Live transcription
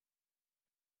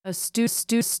A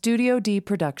Studio D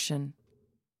production.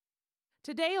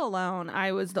 Today alone,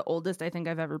 I was the oldest I think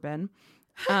I've ever been.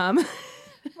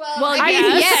 Well,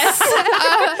 yes.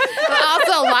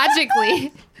 Also,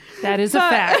 logically, That is a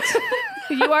fact.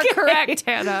 You are correct,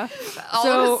 Hannah. all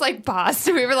of us like paused.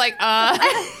 We were like,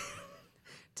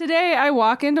 Today, I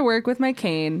walk into work with my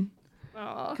cane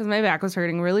because my back was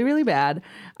hurting really, really bad.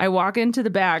 I walk into the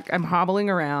back. I'm hobbling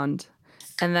around.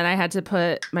 And then I had to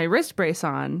put my wrist brace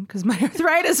on because my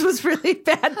arthritis was really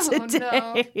bad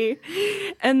today.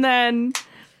 No. And then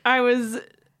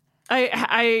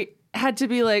I had to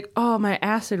be like, oh, my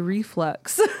acid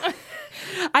reflux.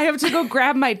 I have to go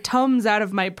grab my Tums out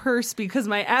of my purse because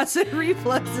my acid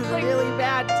reflux is really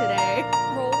bad today.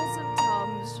 Rolls of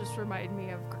Tums just remind me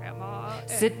of Grandma.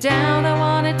 Sit down, I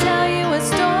want to tell you a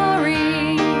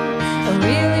story. A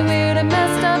really weird and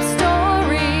messed up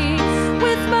story.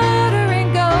 With murder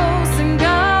and ghosts and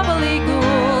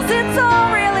gobbledygools. It's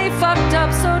all really fucked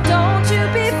up, so don't you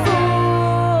be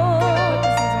fooled. Put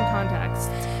this in some context.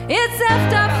 It's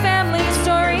effed up family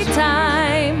story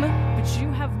time. But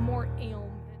you have more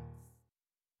ailments.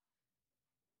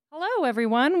 Hello,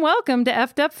 everyone. Welcome to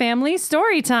Effed Up Family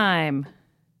Story Time.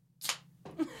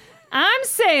 I'm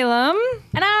Salem.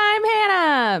 And I'm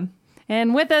Hannah.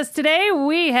 And with us today,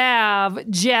 we have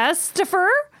Jessifer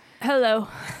Hello.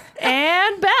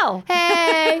 and Belle.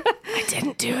 hey. I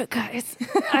didn't do it, guys.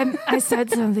 I said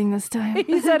something this time.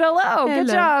 He said hello. Good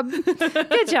job.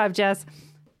 Good job, Jess.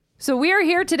 So we are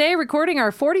here today recording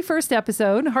our 41st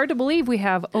episode. Hard to believe we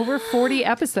have over 40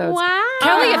 episodes. Wow.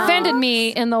 Kelly offended me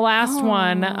in the last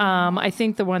one. I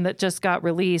think the one that just got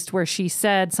released where she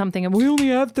said something and we only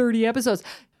have 30 episodes.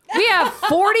 We have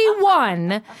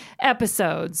 41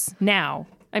 episodes now.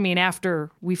 I mean,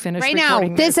 after we finish Right now,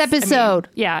 recording this episode.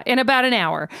 Yeah, in about an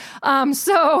hour.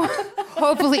 So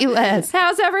Hopefully less.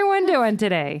 how's everyone doing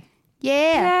today? Yeah.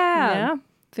 Yeah.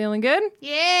 Feeling good?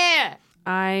 Yeah.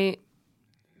 I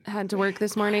had to work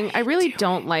this morning. I really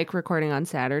don't like recording on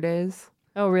Saturdays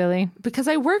Oh, really? because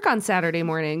I work on Saturday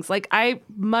mornings. Like, I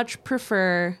much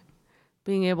prefer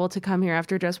being able to come here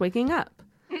after just waking up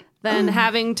than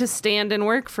having to stand and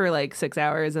work for like 6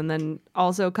 hours and then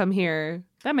also come here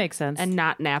That makes sense. and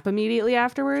not nap immediately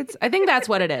afterwards. I think that's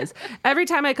what it is. Every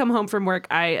time I come home from work,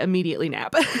 I immediately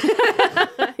nap.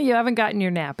 you haven't gotten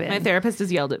your nap in. My therapist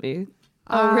has yelled at me.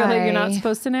 Oh, really? You're not I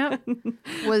supposed to nap?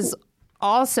 was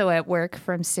also at work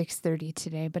from 6:30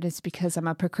 today, but it's because I'm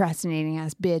a procrastinating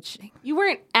ass bitch. You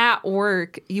weren't at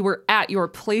work. You were at your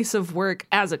place of work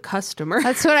as a customer.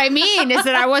 That's what I mean, is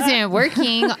that I wasn't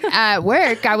working at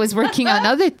work. I was working on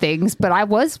other things, but I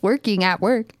was working at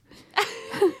work.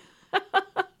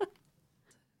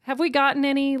 Have we gotten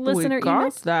any listener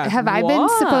emails? Have I been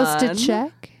supposed to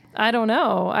check? I don't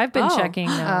know. I've been Oh. checking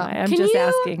now. I'm Can just you-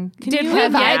 asking. can Did you we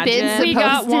Have I been imagine? supposed We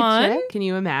got to one. check? Can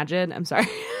you imagine? I'm sorry.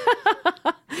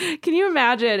 Can you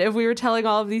imagine if we were telling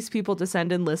all of these people to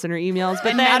send in listener emails,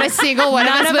 but then Not a single one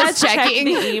of none us of was us checked checking.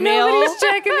 the email, Nobody's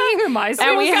checking the email. My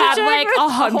and we screen's had gonna like check.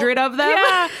 100 of them.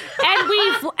 Yeah,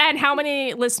 and how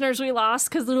many listeners we lost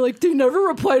because they're like they never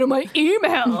reply to my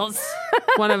emails.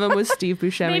 One of them was Steve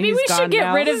Buscemi. Maybe He's we gone should get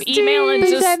now. rid of email and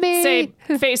Steve just Buscemi. say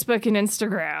Facebook and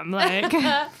Instagram.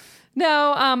 Like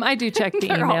No, I do check the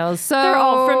emails. So they're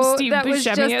all from Steve that was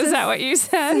Buscemi. just Is that what you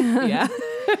said? Yeah.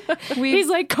 He's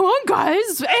like, come on,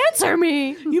 guys, answer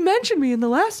me. You mentioned me in the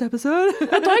last episode.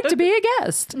 I'd like to be a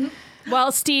guest.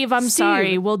 Well, Steve, I'm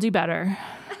sorry. We'll do better.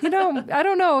 You know, I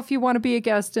don't know if you want to be a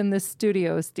guest in this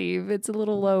studio, Steve. It's a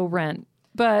little low rent,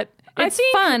 but it's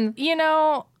fun. You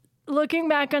know, looking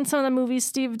back on some of the movies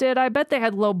Steve did, I bet they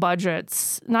had low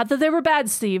budgets. Not that they were bad,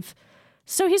 Steve.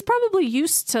 So he's probably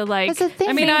used to like. That's the thing.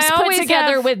 I mean, I things put always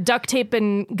together have- with duct tape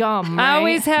and gum. I right?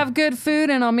 always have good food,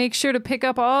 and I'll make sure to pick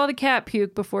up all the cat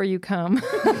puke before you come.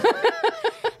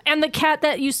 And the cat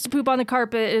that used to poop on the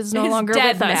carpet is no Is longer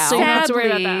dead with us, now. so you don't have to worry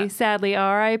about that. Sadly,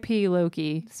 R.I.P.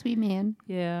 Loki. Sweet man.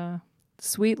 Yeah,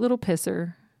 sweet little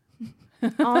pisser.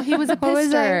 Oh, he was a What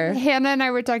was that? pisser. Hannah and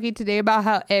I were talking today about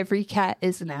how every cat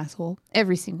is an asshole.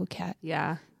 Every single cat.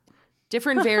 Yeah.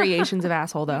 Different variations of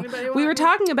asshole, though. We were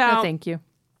talking about No, thank you.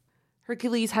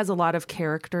 Hercules has a lot of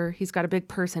character. He's got a big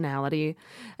personality.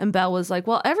 And Belle was like,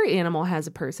 well, every animal has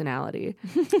a personality.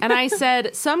 And I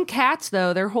said, some cats,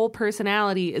 though, their whole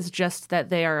personality is just that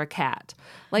they are a cat.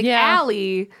 Like Yeah.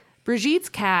 Allie, Brigitte's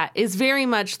cat, is very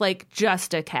much like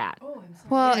just a cat.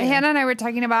 Well, Hannah and I were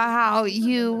talking about how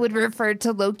you would refer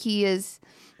to Loki as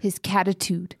his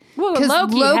catitude. Well, 'Cause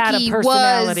Loki had a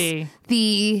personality. was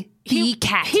the the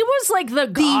cat. He was like the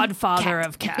godfather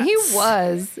of cats. He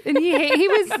was. And he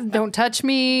was, don't touch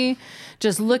me.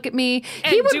 Just look at me.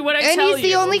 And He would, do what I And tell he's the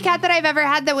you. only cat that I've ever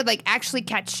had that would like actually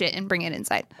catch shit and bring it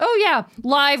inside. oh, yeah.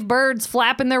 Live birds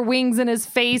flapping their wings in his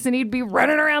face, and he'd be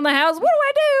running around the house. What do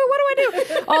I do? What do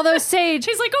I do? Although Sage.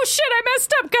 He's like, oh shit, I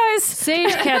messed up, guys.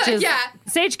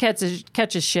 Sage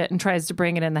catches shit and tries to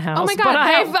bring it in the house. Oh my God, But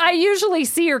that- I usually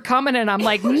see her coming, and I'm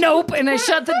like, nope, and I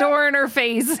shut the door in her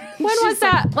face. When was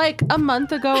that? Like a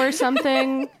month ago or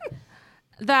something?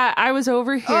 That I was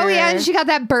over here. Oh yeah, and she got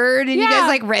that bird, and you Yeah. guys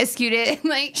like rescued it.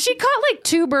 Like She caught like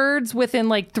 2 birds within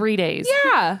like 3 days.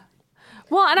 Yeah.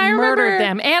 Well, and I remember Murdered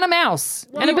them, and a mouse,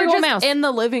 and a we were big old just mouse. in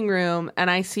the living room,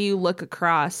 and I see you look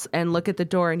across and look at the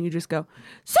door, and you just go,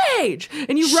 Sage!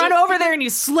 And you run over there and you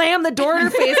slam the door in her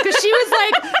face because she was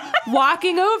like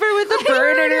walking over with the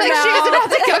bird in her like mouth. she was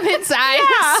about to come inside.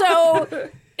 So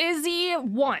Izzy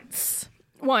once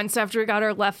after we got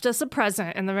her left us a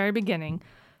present in the very beginning.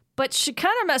 But she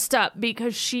kind of messed up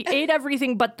because she ate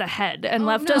everything but the head and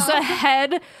left us a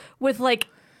head with like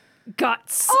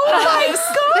guts. Oh my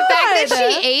The fact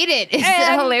that she ate it is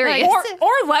And, hilarious. like, or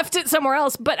left it somewhere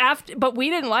else, but we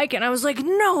didn't like it. And I was like,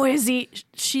 no, Izzy,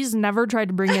 she's never tried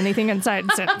to bring anything inside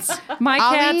since. My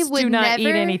Ollie cats do would not eat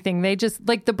never- anything. They just,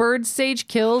 like the birds Sage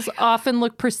kills often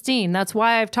look pristine. That's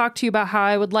why I've talked to you about how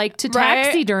I would like to Right.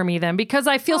 taxidermy them because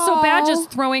I feel so bad just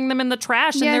throwing them in the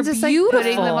trash yeah, and they're just like beautiful.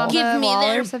 putting them on Give the me wall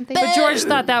their or something. But George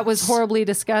thought that was horribly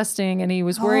disgusting, and he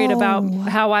was worried about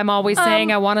how I'm always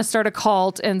saying I want to start a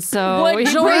cult, and so Would he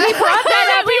George- brought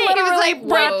that up. He He was literally like,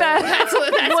 brought whoa, that. that's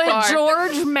what that's Would for.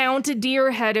 George mount a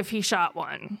deer head if he shot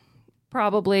one?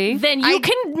 Probably. Then you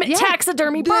can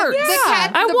taxidermy birds. The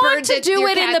cat, I the want bird to that do your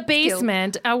it in the cat killed.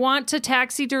 basement. I want to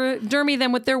taxidermy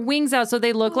them with their wings out so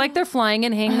they look like they're flying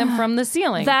and hang them from the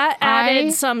ceiling. That added I-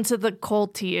 some to the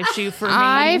culty issue for me.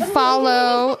 I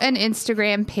follow an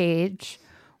Instagram page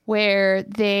where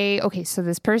so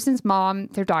this person's mom,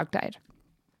 their dog died.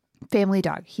 Family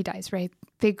dog, he dies, right?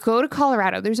 They go to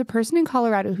Colorado. There's a person in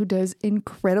Colorado who does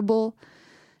incredible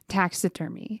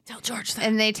taxidermy. Tell George that.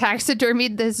 And they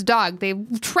taxidermied this dog. They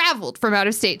traveled from out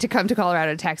of state to come to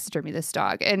Colorado to taxidermy this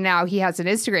dog. And now he has an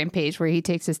Instagram page where he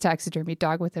takes his taxidermy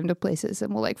dog with him to places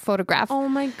and will like photograph. Oh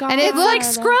my God. And it like looks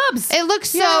Scrubs. It looks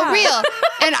so real.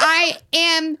 And I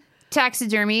am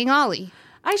taxidermying Ollie.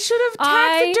 I should have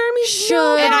I taxidermied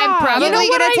should. And I'm probably You know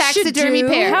what going to I should taxidermy do?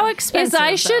 pair. How expensive?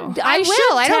 I should. though? I will.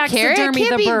 should I don't care. It taxidermy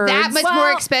can't the be birds. that much more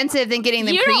Well, expensive than getting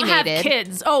them You don't have cremated.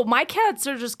 kids. Oh, my cats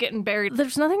are just getting buried.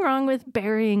 There's nothing wrong with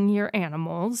burying your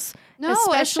animals. No,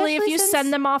 especially if you since-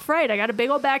 send them off right. I got a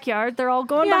big old backyard. They're all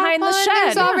going behind the Well, and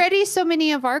shed. There's already so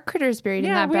many of our critters buried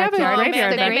in Yeah, that we have a backyard.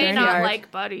 graveyard It's the back they may there. not graveyard.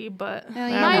 like Buddy, but My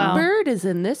well. bird is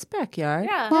in this backyard.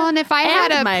 yeah. Well, and if I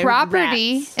had And a my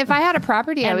property, rats. I And would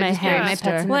my just bury my hamster.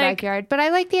 pets in the Like- backyard. But I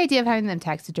like the idea of having them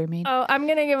taxidermied. Oh, I'm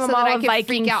gonna give so them that all I a could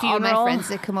Viking freak out all funeral my friends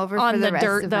that come over on for the rest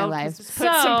dirt, of though. my life. Just put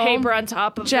some So, paper on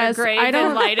top of Jess, their grave I don't-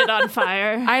 and light it on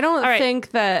fire. I don't All right.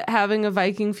 think that having a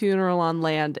Viking funeral on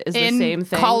land is In the same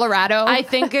thing. Colorado? I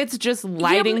think it's just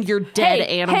lighting but- your dead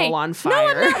hey, animal hey, on no,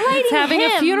 fire. I'm not lighting It's having a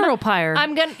him. funeral pyre,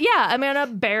 I'm gonna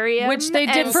bury him, which they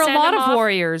did and for a send lot him of off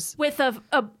warriors. with a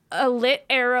lit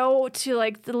arrow to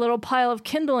like the little pile of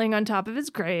kindling on top of his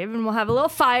grave, and we'll have a little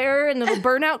fire, and it'll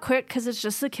burn out quick because it's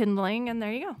just the kindling, and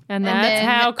there you go. And And that's then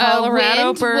how a Colorado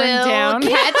wind burned will down.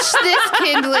 Catch this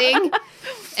kindling,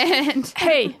 and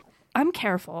Hey, I'm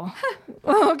careful.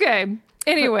 Okay.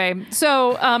 Anyway,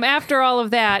 so after all of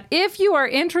that, if you are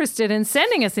interested in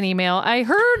sending us an email,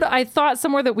 I thought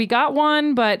somewhere that we got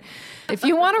one, but if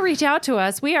you want to reach out to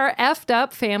us, we are F'd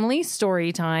Up Family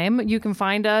Storytime. You can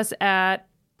find us at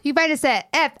you find us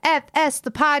at FFS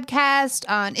the podcast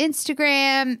on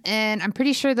Instagram, and I'm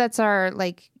pretty sure that's our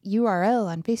like URL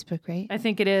on Facebook, right? I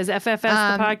think it is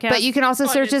FFS the podcast. But you can also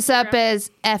search us up Instagram. as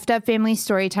F'd Up Family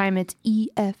Storytime. It's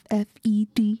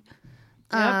EFFED.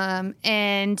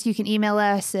 And you can email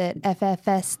us at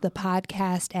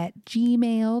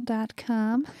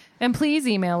ffsthepodcast@gmail.com. and please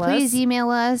email us. Please email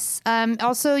us.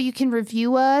 Also, you can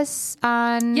review us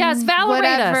on Yes,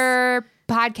 validate us. whatever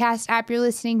podcast app you're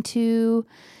listening to.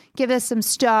 Give us some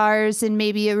stars and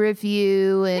maybe a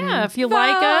review. And Yeah, if you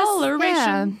like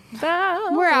us. yeah.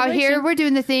 We're out here. We're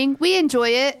doing the thing. We enjoy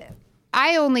it.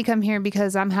 I only come here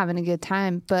because I'm having a good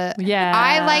time, but Yeah.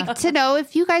 I like to know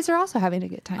if you guys are also having a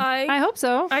good time. I hope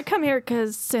so. I come here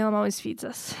because Salem always feeds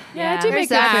us. Yeah, I do There's make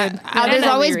good that. food. There's That's the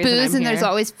always only reason booze I'm and there's here.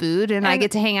 always food, and I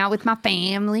get to hang out with my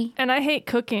family. And I hate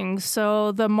cooking,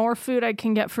 so the more food I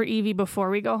can get for Evie before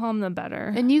we go home, the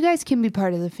better. And you guys can be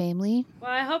part of the family. Well,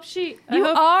 I hope she. You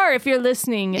are if you're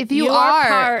listening. If you You're are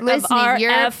part listening, of our you're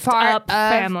effed part up of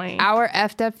family. our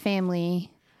effed up family.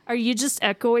 Are you just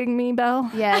echoing me,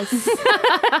 Belle? Yes.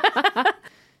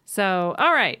 So,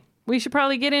 all right. We should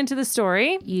probably get into the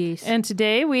story. Yes. And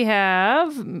today we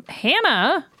have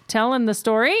Hannah telling the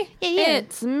story.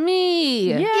 It's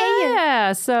me.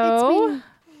 Yeah. So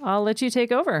I'll let you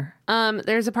take over.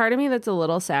 There's a part of me that's a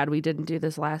little sad we didn't do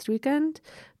this last weekend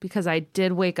because I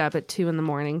did wake up at 2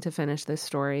 a.m. to finish this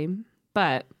story,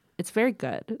 but it's very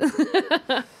good.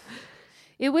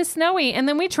 It was snowy, and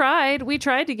then we tried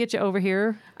to get you over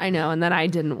here. I know, and then I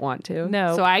didn't want to.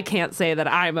 No. So I can't say that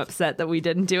I'm upset that we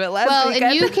didn't do it last Well, weekend.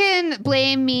 and you can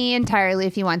blame me entirely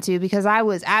if you want to, because I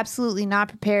was absolutely not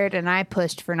prepared and I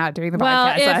pushed for not doing the Well,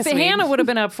 podcast if last week. Hannah would have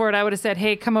been up for it, I would have said,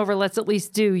 "Hey, come over. Let's at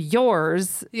least do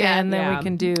yours, and then Yeah. we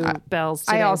can do Belle's."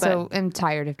 Today. I also am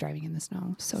tired of driving in the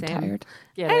snow. So Same. tired.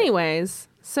 Get it. Anyways,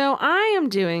 so I am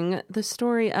doing the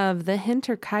story of the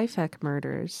Hinterkaifeck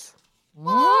murders.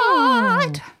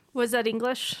 What? Was that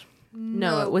English?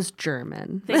 No, it was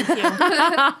German. Thank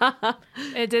you.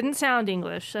 It didn't sound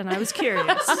English, and I was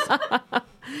curious.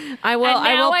 I will.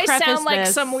 And now I preface sound like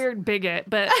this. some weird bigot,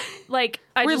 but like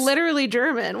We're literally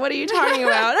German. What are you talking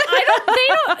about? They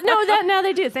don't know that now.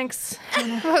 They do. Thanks.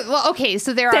 Well, okay,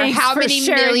 so there Thanks are how for many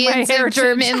sharing my millions of heritage.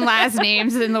 German last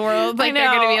names in the world? Like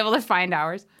they're going to be able to find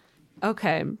ours.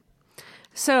 Okay.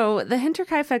 So the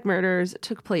Hinterkaifeck murders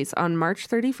took place on March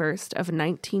 31st of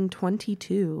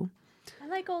 1922. I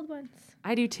like old ones.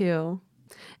 I do too.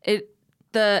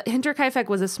 The Hinterkaifeck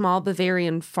was a small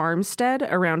Bavarian farmstead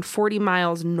around 40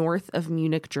 miles north of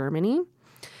Munich, Germany.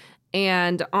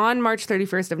 And on March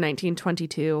 31st of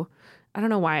 1922, I don't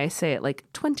know why I say it like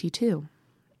 22.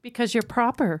 because you're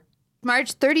proper.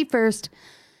 March 31st,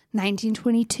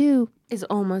 1922. Is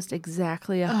almost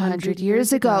exactly 100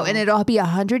 years ago. And it'll be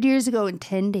 100 years ago in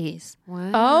 10 days. What?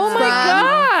 Oh my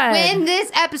God! When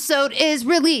this episode is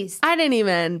released. I didn't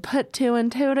even put 2 and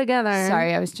 2 together.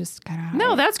 Sorry, I was just kind of.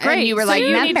 No, that's great. And you were So like,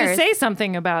 you need to numbers. say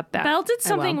something about that. Belle did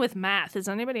something will. with math. Is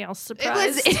anybody else It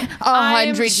surprised? was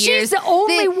 100 years. She's the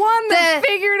only one that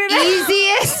figured it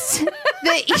out.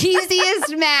 The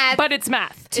easiest math But it's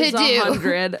math. to It's do.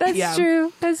 100. That's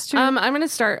true. That's true. I'm going to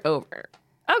start over.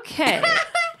 Okay.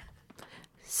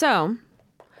 So,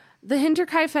 the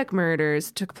Hinterkaifeck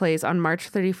murders took place on March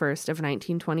 31st of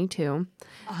 1922.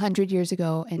 100 years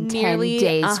ago and 10 Nearly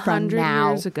days from 100 now.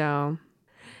 years ago.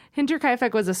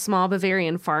 Hinterkaifeck was a small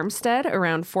Bavarian farmstead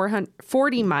around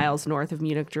 40 miles north of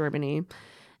Munich, Germany.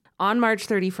 On March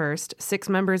 31st, 6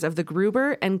 members of the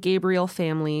Gruber and Gabriel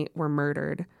family were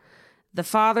murdered. The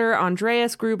father,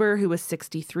 Andreas Gruber, who was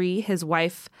 63, his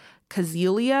wife,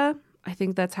 Kazilia, I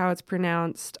think that's how it's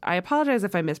pronounced. I apologize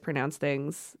if I mispronounce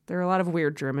things. There are a lot of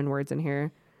weird German words in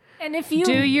here. And if you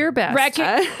Do your best.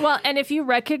 and if you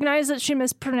recognize that she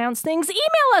mispronounced things,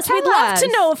 email us. Tell We'd love us. to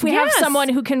know if we have Yes. someone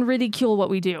who can ridicule what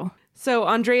we do. So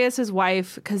Andreas's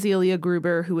wife, Kazilia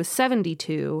Gruber, who was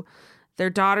 72,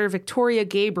 their daughter, Victoria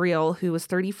Gabriel, who was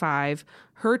 35,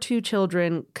 her 2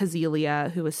 children,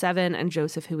 Kazilia, who was 7, and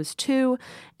Joseph, who was 2,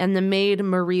 and the maid,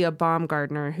 Maria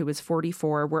Baumgartner, who was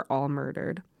 44, were all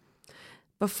murdered.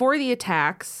 Before the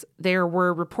attacks, there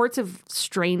were reports of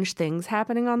strange things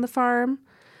happening on the farm.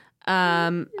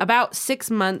 About 6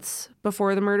 months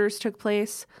before the murders took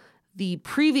place, the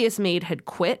previous maid had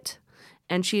quit,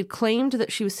 and she had claimed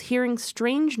that she was hearing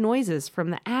strange noises from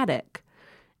the attic.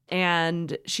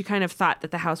 And she kind of thought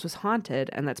that the house was haunted,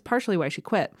 and that's partially why she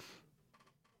quit.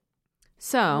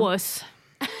 So, Wuss.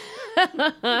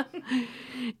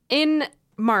 in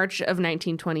March of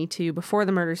 1922, before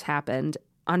the murders happened,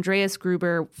 Andreas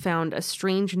Gruber found a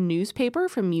strange newspaper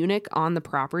from Munich on the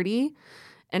property,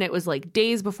 and it was like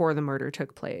days before the murder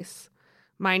took place.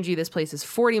 Mind you, this place is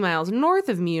 40 miles north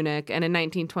of Munich, and in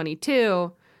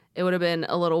 1922, it would have been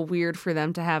a little weird for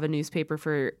them to have a newspaper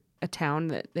for a town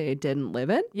that they didn't live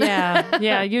in. Yeah.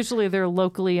 Yeah. Usually they're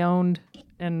locally owned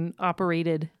and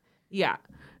operated. Yeah.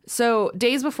 So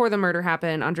days before the murder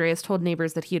happened, Andreas told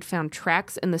neighbors that he had found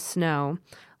tracks in the snow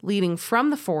leading from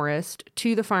the forest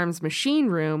to the farm's machine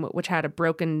room, which had a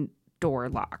broken door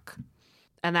lock.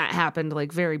 And that happened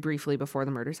like very briefly before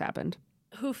the murders happened.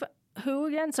 Who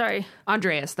again? Sorry.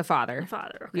 Andreas, the father.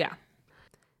 Father. Okay. Yeah.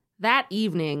 That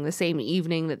evening, the same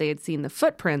evening that they had seen the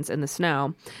footprints in the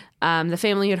snow, the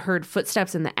family had heard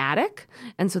footsteps in the attic.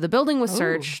 And so the building was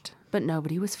searched, but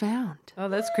nobody was found. Oh,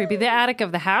 that's creepy. The attic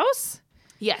of the house?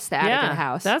 Yes, the attic of the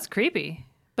house. That's creepy.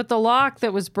 But the lock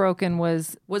that was broken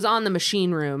was was on the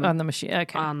machine room on the machine.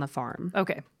 Okay. on the farm.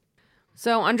 Okay.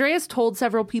 So Andreas told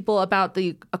several people about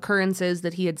the occurrences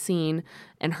that he had seen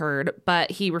and heard, but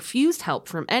he refused help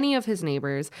from any of his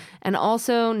neighbors and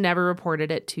also never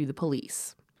reported it to the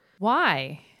police.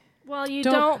 Why? Well, you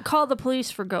don't call the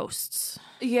police for ghosts.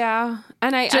 Yeah.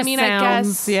 And I Just mean, sounds, I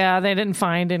guess. yeah, they didn't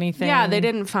find anything. Yeah, they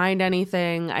didn't find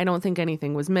anything. I don't think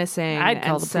anything was missing. I'd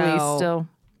call and the police so- still.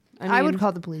 I would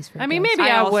call the police for I mean, ghosts. maybe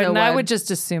I I also wouldn't. I would. would just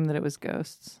assume that it was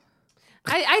ghosts.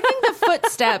 I think the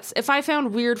footsteps, if I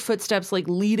found weird footsteps like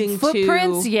leading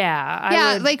Footprints, to. yeah. yeah,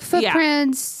 I would, like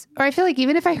footprints. Or I feel like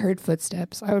even if I heard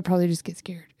footsteps, I would probably just get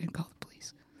scared and call the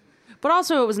police. But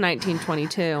also, it was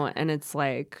 1922, and it's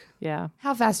like. yeah.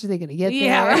 How fast are they going to get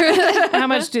Yeah. there? How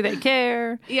much do they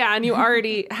care? Yeah, and you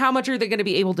already. How much are they going to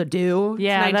be able to do?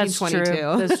 Yeah, It's that's true.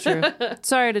 1922. That's true.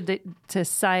 Sorry to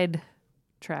side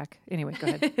track. Anyway, go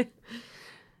ahead.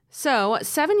 So,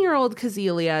 7-year-old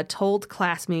Kazelia told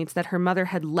classmates that her mother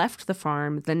had left the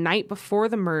farm the night before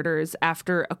the murders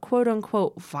after a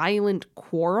quote-unquote violent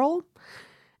quarrel,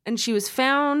 and she was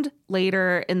found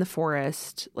later in the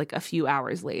forest, like a few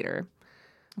hours later.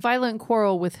 Violent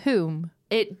quarrel with whom?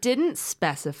 It didn't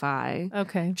specify,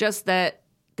 Okay. just that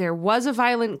there was a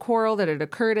violent quarrel that had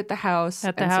occurred at the house,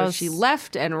 At the and house. so she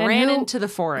left and And ran who- into the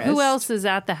forest. Who else is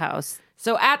at the house?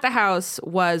 So at the house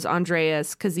was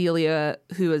Andreas Kazelia,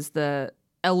 who is the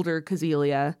elder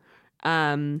Kazelia,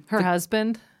 Her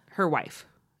husband? her wife.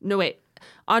 No, wait.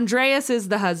 Andreas is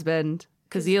the husband.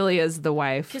 Kazelia is the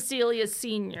wife. Cecilia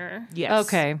Sr. Yes.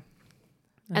 Okay.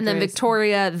 And then Andreas.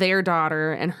 Victoria, their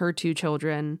daughter, and her 2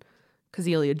 children,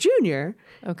 Kazelia Jr.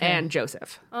 Okay. and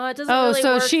Joseph. It doesn't Oh, really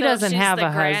so work, she though. doesn't She's have the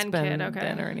a husband grandkid,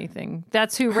 then or anything.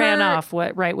 That's who ran Her- off.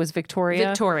 What? Right? Was Victoria?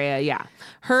 Victoria, yeah.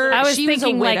 Her. I was she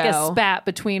thinking was a like a widow. spat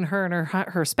between her and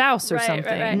her spouse or Right,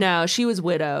 something. right. No, she was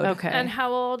widowed. Okay. And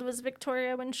how old was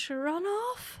Victoria when she ran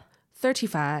off?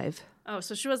 35. Oh,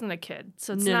 so she wasn't a kid.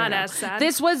 So it's No, not no, no. as sad.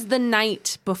 This was the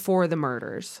night before the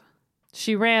murders.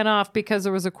 She ran off because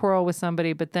there was a quarrel with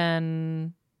somebody, but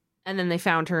then And then they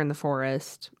found her in the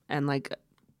forest, and like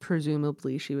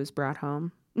presumably she was brought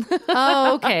home.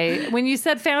 oh, okay. When you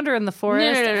said found her in the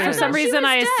forest, no, for some no. reason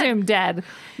I assumed dead.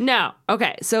 No.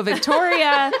 Okay. So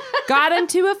Victoria got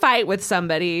into a fight with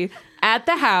somebody at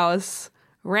the house,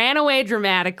 ran away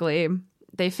dramatically.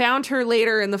 They found her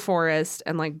later in the forest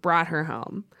and like brought her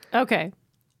home. Okay.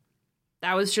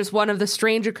 That was just one of the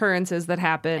strange occurrences that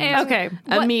happened And Okay.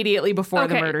 immediately before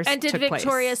the Okay, murders and did took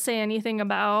Victoria place. say anything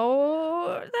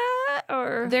about that?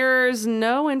 Or There's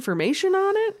no information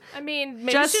on it. I mean,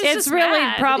 maybe just- she's It's just really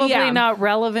mad. probably Yeah. not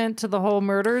relevant to the whole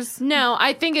murders. No,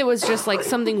 I think it was just like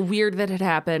something weird that had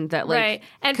happened that like Right.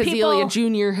 And Kazelia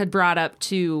people- Jr. had brought up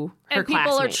to her And people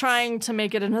classmates. are trying to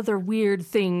make it another weird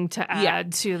thing to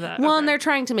add to the. Well, and okay. they're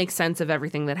trying to make sense of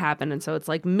everything that happened, and so it's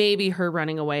like maybe her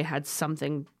running away had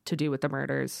something to do with the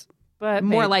murders. But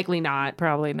More maybe- likely not.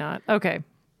 probably not. Okay.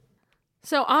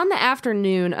 So on the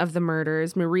afternoon of the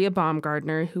murders, Maria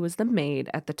Baumgartner, who was the maid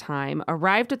at the time,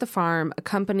 arrived at the farm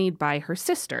accompanied by her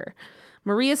sister.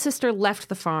 Maria's sister left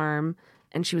the farm,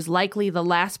 and she was likely the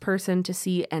last person to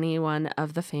see anyone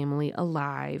of the family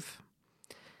alive.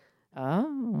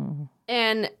 Oh.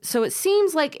 And so it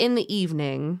seems like in the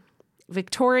evening,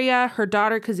 Victoria, her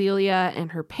daughter Kazelia,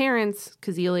 and her parents,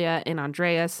 Kazelia and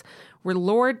Andreas, were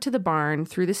lured to the barn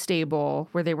through the stable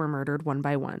where they were murdered one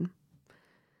by one.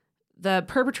 The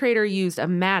perpetrator used a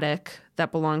mattock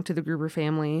that belonged to the Gruber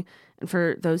family. And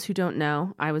for those who don't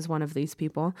know, I was one of these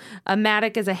people. A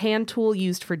mattock is a hand tool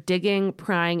used for digging,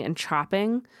 prying, and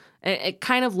chopping. It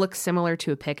kind of looks similar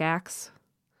to a pickaxe.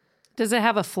 Does it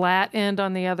have a flat end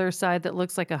on the other side that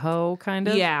looks like a hoe, kind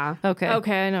of? Yeah. Okay.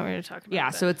 Okay, I know what you're talking about. Yeah,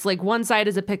 so it's like one side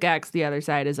is a pickaxe, the other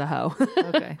side is a hoe.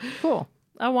 Okay. Cool.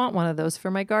 I want one of those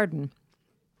for my garden.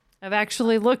 I've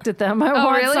actually looked at them. I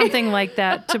want really? something like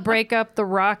that to break up the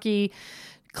rocky,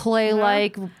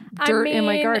 clay-like dirt in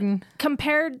my garden.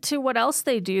 Compared to what else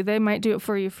they do, they might do it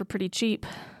for you for pretty cheap.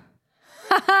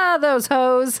 Ah, those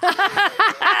hoes.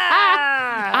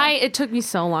 It took me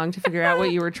so long to figure out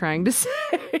what you were trying to say.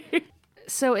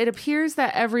 So it appears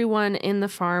that everyone in the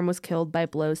farm was killed by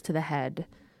blows to the head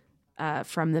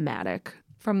from the mattock.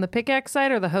 From the pickaxe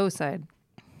side or the hoe side?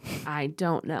 I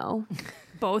don't know.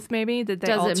 Both, maybe? Did they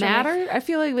Does it alternate? matter? I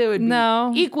feel like they would be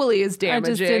No. equally as I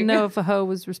damaging. just didn't know if a hoe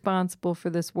was responsible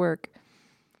for this work.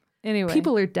 Anyway.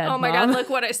 People are dead. Oh my Mom. God, look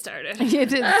what I started. You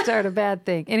didn't start a bad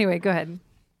thing. Anyway, go ahead.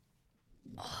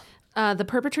 The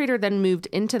perpetrator then moved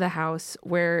into the house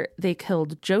where they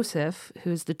killed Joseph,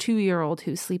 who's the 2-year-old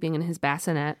who's sleeping in his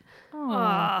bassinet,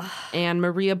 and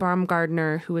Maria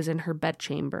Baumgartner, who was in her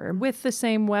bedchamber. With the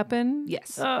same weapon?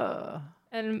 Yes.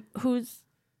 And who's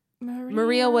Maria?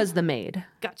 Maria was the maid.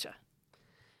 Gotcha.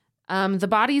 The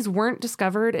bodies weren't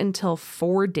discovered until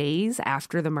 4 days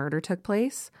after the murder took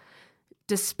place,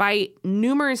 despite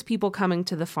numerous people coming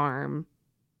to the farm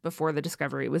before the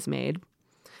discovery was made.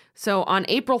 So on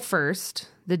April 1st,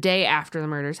 the day after the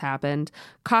murders happened,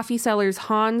 coffee sellers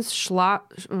Hans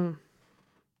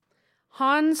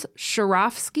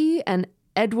Sharofsky and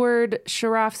Edward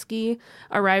Sharofsky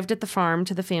arrived at the farm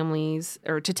to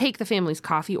take the family's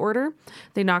coffee order.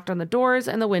 They knocked on the doors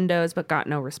and the windows, but got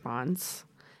no response.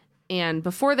 And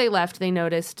before they left, they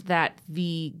noticed that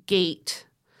the gate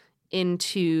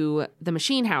into the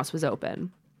machine house was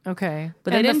open. Okay.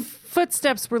 But and they the didn't-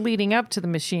 footsteps were leading up to the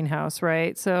machine house,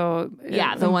 right? So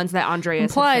Yeah, the ones that Andreas had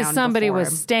implies found somebody before.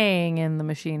 was staying in the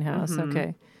machine house.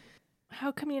 Okay.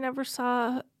 How come you never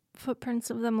saw footprints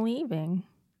of them leaving?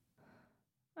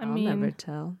 I'll never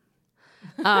tell.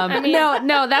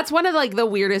 No, that's one of like the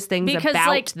weirdest things because about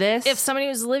like this. if somebody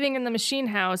was living in the machine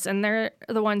house and they're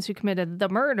the ones who committed the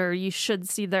murder, you should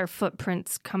see their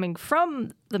footprints coming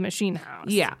from the machine house.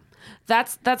 Yeah.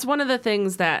 That's one of the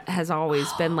things that has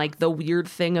always been like the weird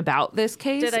thing about this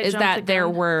case Did I is jump the that there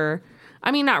gun? were, I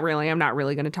mean, not really. I'm not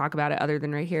really going to talk about it other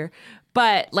than right here.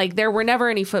 But like there were never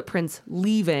any footprints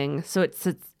leaving. So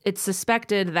it's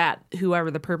suspected that whoever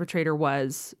the perpetrator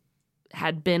was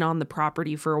had been on the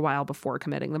property for a while before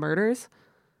committing the murders.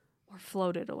 Or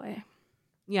floated away.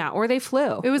 Yeah, or they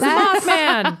flew. It was a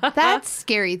Mothman. That's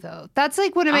scary though. That's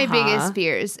like one of my biggest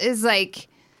fears is like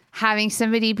having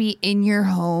somebody be in your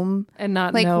home And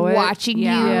not like know it. watching you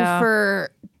Yeah. for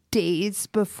days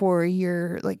before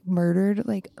you're like murdered.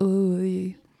 Like,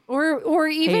 oh, Or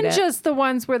even it. just the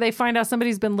ones where they find out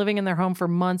somebody's been living in their home for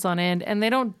months on end and they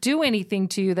don't do anything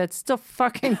to you that's still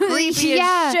fucking creepy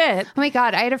as shit. Oh my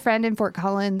God. I had a friend in Fort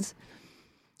Collins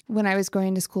when I was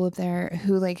going to school up there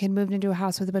who like had moved into a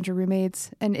house with a bunch of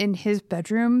roommates, and in his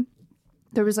bedroom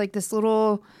there was like this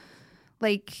little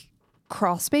like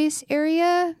crawl space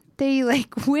area. They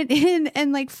like went in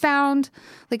and like found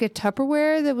like a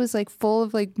Tupperware that was like full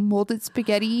of like molded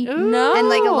spaghetti No. and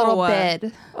like a little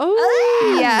bed.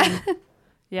 Oh, Yeah.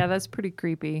 Yeah, that's pretty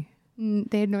creepy.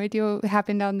 They had no idea what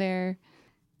happened down there.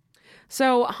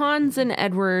 So Hans and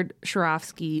Edward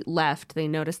Sharofsky left. They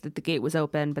noticed that the gate was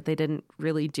open, but they didn't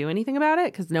really do anything about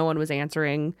it because no one was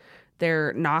answering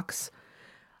their knocks.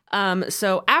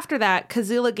 So after that,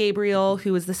 Kazila Gabriel,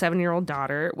 who was the 7-year-old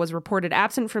daughter, was reported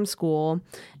absent from school,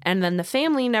 and then the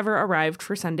family never arrived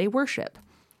for Sunday worship.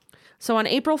 So on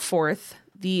April 4th,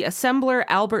 the assembler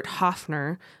Albert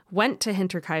Hoffner went to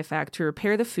Hinterkaifeck to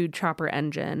repair the food chopper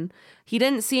engine. He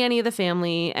didn't see any of the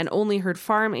family and only heard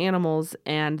farm animals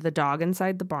and the dog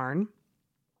inside the barn.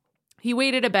 He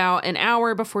waited about an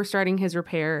hour before starting his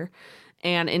repair,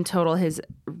 and in total his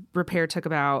repair took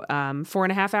about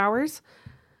 4.5 hours.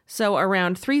 So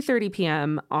around 3:30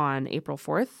 p.m. on April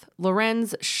 4th,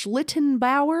 Lorenz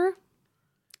Schlittenbauer,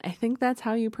 I think that's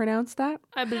how you pronounce that.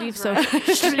 I believe so.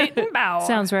 Schlittenbauer.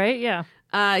 Sounds right. Yeah.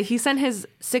 He sent his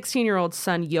 16-year-old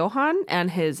son Johann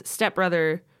and his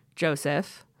stepbrother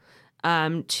Joseph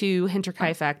to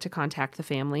Hinterkaifeck to contact the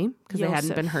family because they hadn't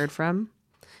Joseph. been heard from.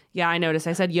 Yeah, I noticed.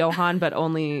 I said Johann, but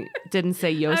only didn't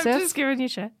say I'm Joseph. just giving you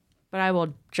shit. But I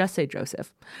will just say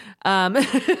Joseph.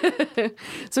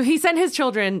 So he sent his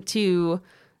children to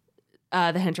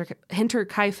the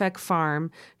Hinterkaifeck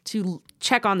farm to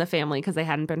check on the family because they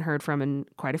hadn't been heard from in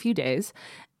quite a few days.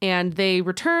 And they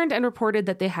returned and reported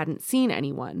that they hadn't seen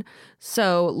anyone.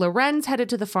 So Lorenz headed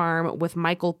to the farm with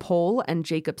Michael Pohl and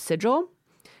Jacob Sigel.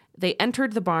 They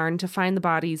entered the barn to find the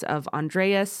bodies of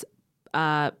Andreas,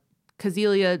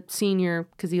 Kazelia Sr.,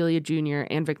 Kazelia Jr.,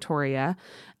 and Victoria.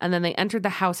 And then they entered the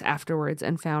house afterwards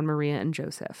and found Maria and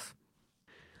Joseph.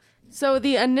 So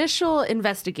the initial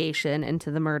investigation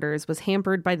into the murders was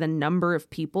hampered by the number of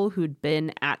people who'd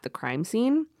been at the crime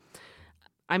scene.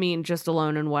 I mean, just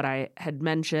alone in what I had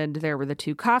mentioned, there were the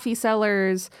 2 coffee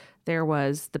sellers. There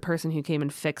was the person who came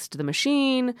and fixed the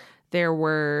machine. There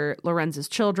were Lorenz's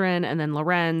children, and then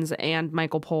Lorenz and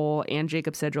Michael Pohl and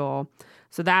Jacob Sigel.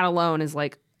 So that alone is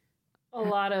like A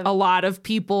lot of a lot of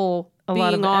people A being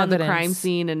lot of on the evidence. crime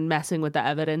scene and messing with the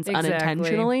evidence Exactly.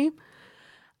 unintentionally.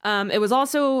 It was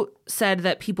also said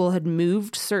that people had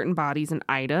moved certain bodies and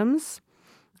items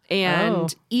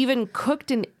and even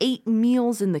cooked and ate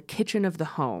meals in the kitchen of the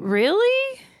home.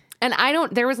 Really? And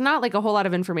there was not like a whole lot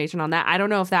of information on that. I don't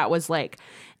know if that was like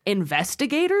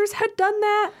investigators had done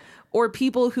that or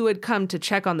people who had come to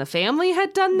check on the family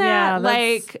had done Yeah, that.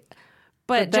 that's-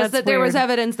 But just that's that there was weird.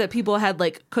 evidence that people had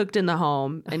like cooked in the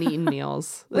home and eaten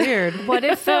meals. Weird. What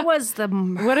if it was the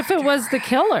What if it was the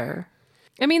killer?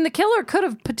 I mean, the killer could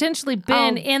have potentially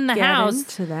been in the house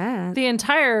to that. the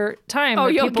entire time Oh,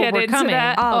 that you'll people get were into coming.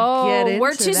 that. I'll get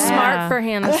We're into too that. smart for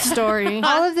Hannah's story.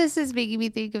 All of this is making me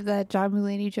think of that John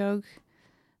Mulaney joke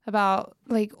about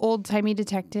like old timey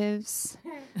detectives.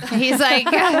 And he's like,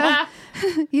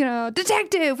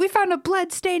 detective, we found a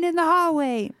blood stain in the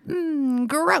hallway.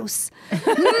 Gross. Mop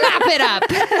it up.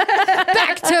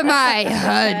 Back to my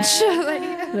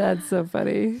hunch. That's so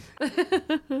funny.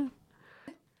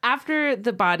 After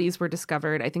the bodies were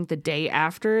discovered, I think the day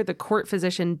after, the court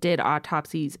physician did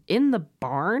autopsies in the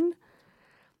barn.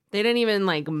 They didn't even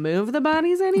like move the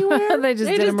bodies anywhere. They just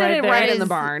did them did right it there. right in the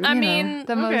barn. I mean,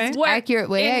 The most Where- accurate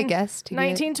way, I in guess. To get-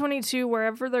 1922,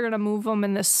 wherever they're going to move them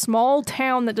in this small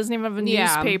town that doesn't even have a Yeah.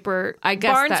 newspaper, I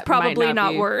guess barn's that probably might not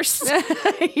not be. worse.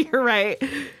 You're right.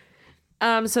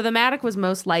 So the Matic was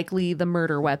most likely the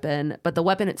murder weapon, but the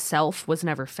weapon itself was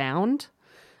never found.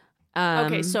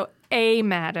 Okay, so a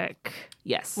Matic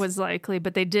Yes. was likely,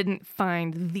 but they didn't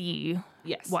find the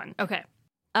yes. one. Okay.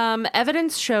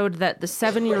 Evidence showed that the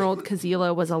 7-year-old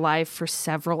Kazila was alive for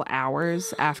several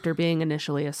hours after being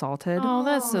initially assaulted. Oh,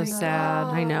 that's so sad.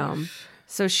 I know.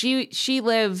 So she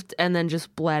lived and then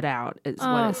just bled out is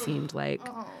what it seemed like.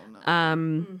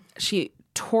 She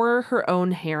tore her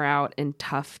own hair out in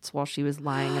tufts while she was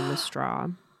lying in the straw.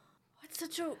 That's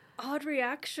such an odd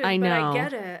reaction, I but know. I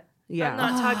get it. Yeah. I'm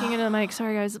not talking into the mic,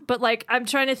 sorry guys. But like I'm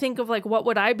trying to think of like what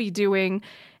would I be doing,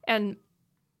 and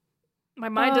my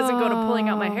mind doesn't go to pulling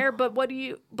out my hair, but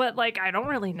like I don't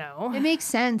really know. It makes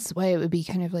sense why it would be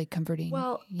kind of like comforting.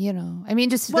 Well- I mean,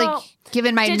 just Well, like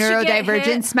given my did she get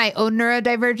neurodivergence, my own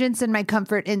neurodivergence, and my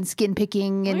comfort in skin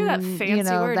picking and Look at that fancy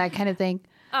word. that kind of thing.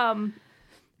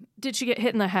 Did she get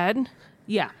hit in the head?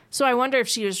 Yeah. So I wonder if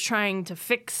she was trying to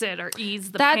fix it or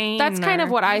ease the pain. That's kind or-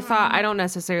 of what I thought. I don't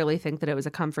necessarily think that it was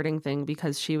a comforting thing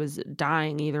because she was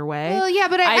dying either way. Well, yeah,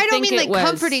 but I don't think mean it like was-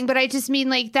 comforting, but I just mean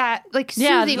like that, like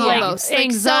Yeah, soothing like almost,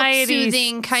 anxiety, like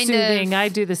self-soothing kind soothing. of. I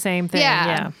do the same thing. Yeah.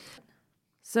 Yeah.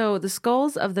 So the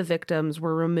skulls of the victims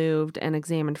were removed and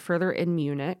examined further in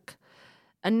Munich.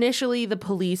 Initially, the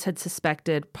police had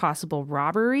suspected possible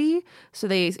robbery, so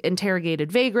they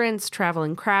interrogated vagrants,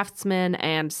 traveling craftsmen,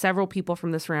 and several people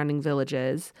from the surrounding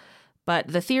villages. But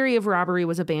the theory of robbery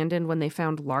was abandoned when they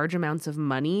found large amounts of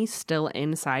money still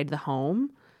inside the home.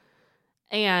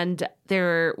 And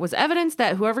there was evidence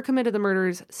that whoever committed the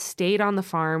murders stayed on the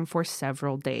farm for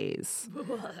several days.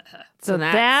 So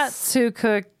that's who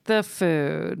cooked the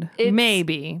food.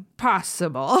 Maybe.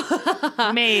 possible.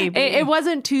 Maybe. It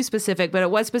wasn't too specific, but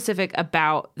it was specific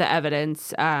about the evidence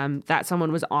that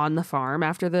someone was on the farm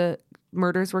after the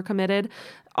murders were committed.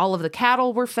 All of the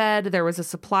cattle were fed. There was a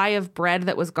supply of bread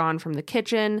that was gone from the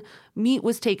kitchen. Meat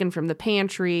was taken from the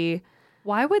pantry.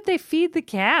 Why would they feed the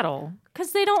cattle?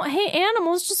 Because they don't hate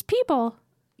animals, just people.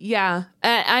 Yeah.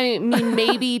 I mean,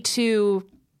 maybe to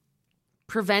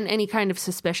prevent any kind of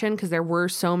suspicion because there were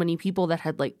so many people that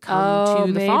had like come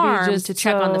to the maybe farm just to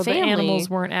check on the family. animals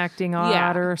weren't acting odd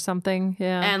Yeah. or something.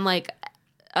 Yeah. And like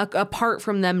apart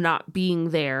from them not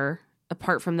being there,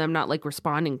 apart from them not like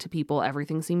responding to people,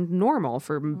 everything seemed normal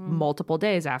for multiple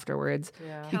days afterwards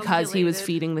because he was Calculated.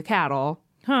 feeding the cattle.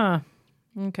 Huh.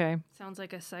 Okay. Sounds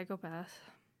like a psychopath.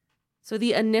 So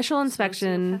the initial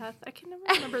inspection, Sociopath. I can never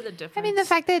remember the difference. I mean, the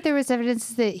fact that there was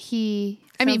evidence that he.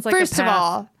 I mean, Sounds like a first of path.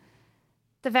 all,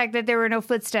 the fact that there were no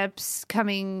footsteps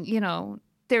coming.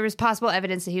 There was possible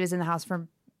evidence that he was in the house for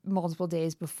multiple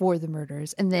days before the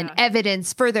murders, and then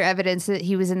further evidence that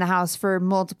he was in the house for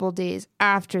multiple days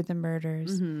after the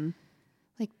murders.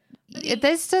 Like,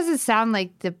 this doesn't sound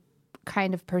like the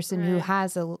kind of person who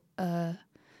has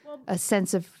a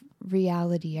sense of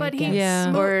reality. But I he guess,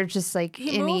 Yeah. or just like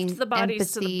he any moved the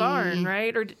bodies to the empathy. barn,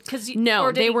 right? Or because no,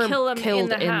 or did they he were kill him killed in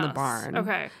the, in the house? barn.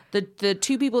 Okay, The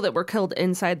two people that were killed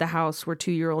inside the house were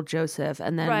 2-year-old Joseph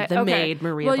and then right. the okay. maid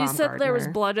Maria. Well, you said there was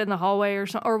Baumgartner. blood in the hallway or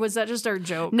something, or was that just our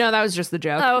joke? No, that was just the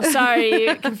joke. Oh, sorry,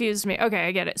 you confused me. Okay,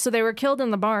 I get it. So they were killed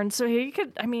in the barn. So he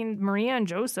could, I mean, Maria and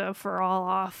Joseph are all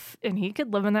off, and he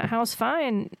could live in that house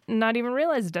fine, not even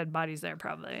realize dead bodies there,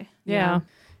 probably. Yeah.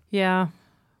 Yeah.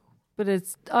 But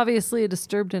it's obviously a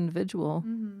disturbed individual,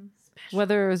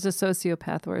 whether it was a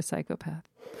sociopath or a psychopath.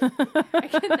 I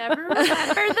can never remember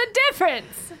the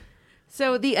difference.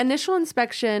 So the initial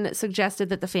inspection suggested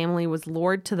that the family was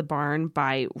lured to the barn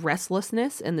by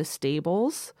restlessness in the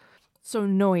stables. So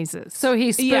noises. So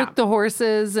he spooked Yeah. the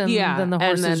horses, and then the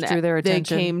horses drew their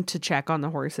attention. They came to check on the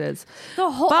horses.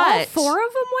 all But- 4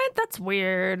 of them went? That's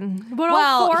weird. But Well,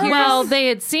 all 4 Well, they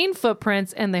had seen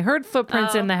footprints and they heard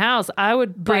footprints in the house. I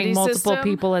would bring Buddy multiple system?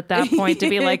 people at that point to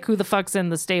be like, who the fuck's in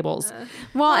the stables?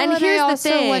 Well, and Well, here's I the also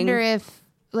thing. wonder if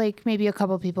like maybe a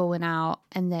couple people went out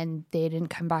and then they didn't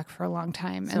come back for a long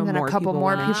time, So and then more a couple people more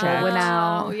went and people checked. went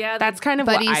out. Oh, yeah. That's kind of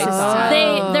Buddy what I system.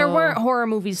 thought. There weren't horror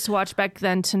movies to watch back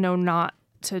then to know not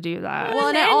to do that. Well,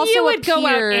 and it And also you would go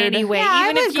out appeared- anyway, Yeah, I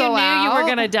even if would you go knew you were out.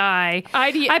 going to die.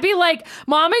 I'd be like,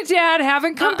 Mom and Dad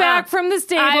haven't come back from the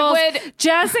stables. would-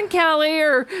 Jess and Kelly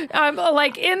are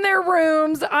like in their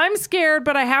rooms. I'm scared,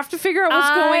 but I have to figure out what's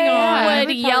going on. I would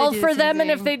would yell probably do for the them, same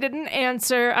and if thing. they didn't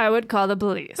answer, I would call the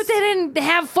police. But they didn't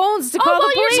have phones to call well,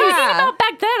 the police. you're talking about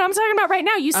back then. I'm talking about right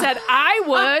now. You said I would,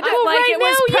 Well, like right it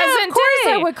was now, yeah, present of course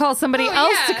day. I would call somebody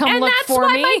else to come and look that's for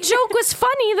why me. my joke was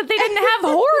funny that they didn't have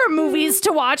horror movies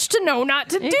to watch to know not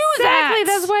to do that. Exactly.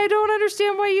 That's why I don't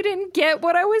understand why you didn't get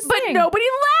what I was But saying. nobody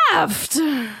laughed.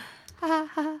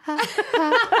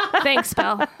 Thanks,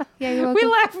 Belle. Yeah, you're We welcome.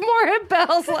 laugh more at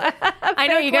Belle's laugh. I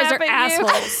know you guys are Laugh at you.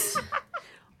 assholes.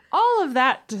 All of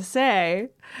that to say,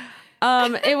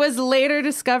 it was later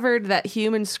discovered that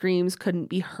human screams couldn't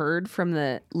be heard from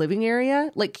the living area.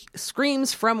 Like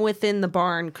screams from within the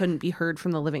barn couldn't be heard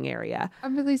from the living area.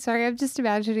 I'm really sorry. I'm just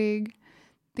imagining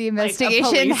the investigation,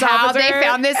 police how they officer.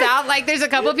 found this out. Like, there's a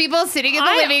couple people sitting in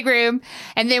the living room,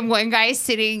 and then one guy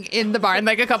sitting in the barn.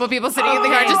 Like, a couple people sitting in the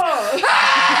car, just.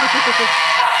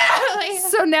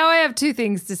 So now I have two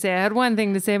things to say. I had one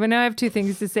thing to say, but now I have two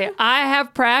things to say. I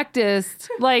have practiced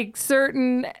like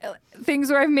certain things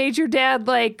where I've made your dad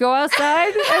like go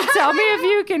outside and tell me if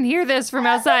you can hear this from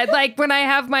outside. Like when I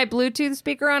have my Bluetooth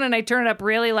speaker on and I turn it up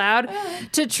really loud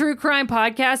to true crime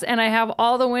podcasts and I have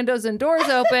all the windows and doors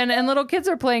open and little kids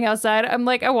are playing outside. I'm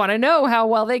like, I want to know how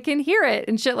well they can hear it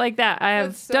and shit like that. I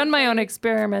have done my own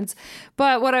experiments.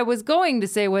 But what I was going to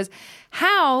say was,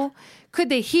 how could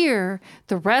they hear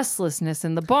the restlessness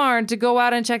in the barn to go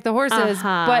out and check the horses,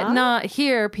 but not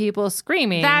hear people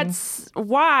screaming? That's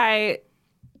why,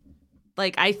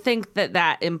 like, I think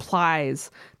that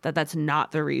implies that that's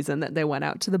not the reason that they went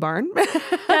out to the barn.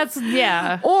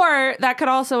 yeah. Or that could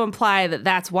also imply that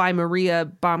that's why Maria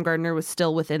Baumgartner was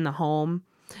still within the home,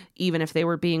 even if they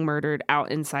were being murdered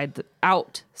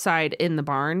outside in the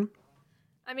barn.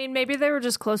 I mean, maybe they were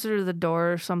just closer to the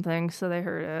door or something, so they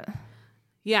heard it.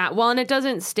 Yeah, well, and it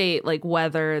doesn't state like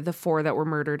whether the four that were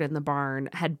murdered in the barn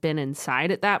had been inside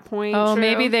at that point. Oh,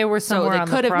 maybe they were So somewhere they on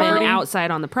could the have property. been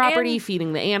outside on the property And-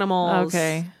 feeding the animals.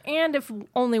 Okay. And if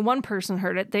only one person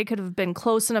heard it, they could have been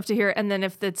close enough to hear it. And then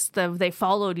if it's they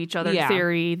followed each other Yeah.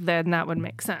 theory, then that would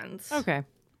make sense. Okay.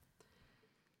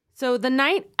 So the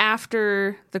night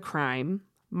after the crime,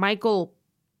 Michael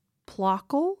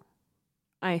Plockel,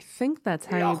 I think that's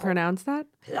how you pronounce that.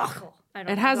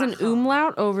 It has an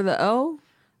umlaut over the O.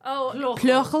 Oh,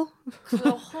 Plockel.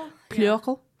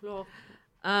 Plockel.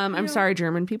 I'm sorry,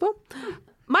 German people.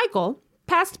 Michael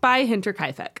passed by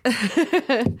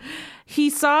Hinterkaifeck. He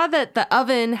saw that the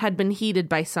oven had been heated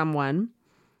by someone,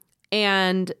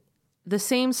 and the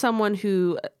same someone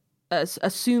who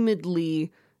assumedly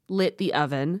lit the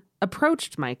oven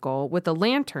approached Michael with a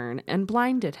lantern and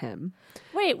blinded him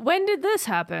wait, when did this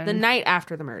happen? the night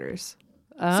after the murders.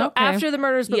 so Okay. after the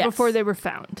murders, but Yes. before they were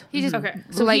found. He just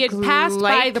So he had passed by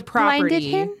light the blinded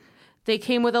property. him? They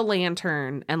came with a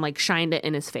lantern and like shined it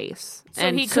in his face, So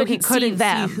and he so he couldn't couldn't see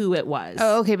them. see who it was.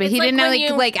 Oh, okay, but It's he like didn't when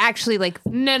you- like actually like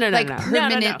no,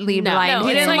 permanently No, blind. he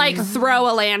it's didn't like- like throw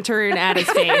a lantern at his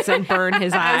face and burn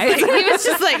his eyes. he was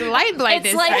just like light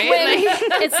blindness, It's like right?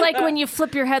 when it's like when you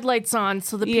flip your headlights on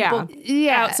so the people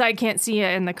Yeah. outside can't see you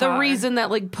in the The car. reason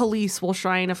that like police will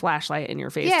shine a flashlight in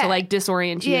your face Yeah. to like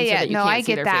disorient you. Yeah, and so yeah. that you No, can't I see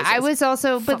get their that. I faces. was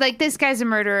also, but like this guy's a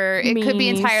murderer. It could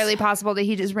be Meese. entirely possible that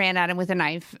he just ran at him with a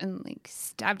knife and like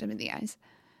stabbed him in the eyes.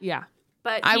 Yeah,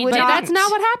 but I he would but not- that's not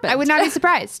what happened. I would not be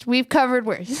surprised. We've covered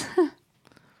worse.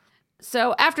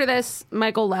 So after this,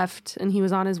 Michael left and he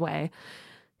was on his way.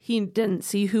 He didn't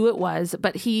see who it was,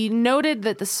 but he noted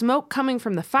that the smoke coming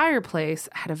from the fireplace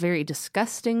had a very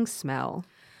disgusting smell.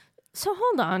 So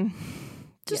hold on.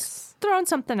 Just throwing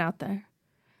something out there.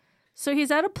 So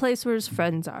he's at a place where his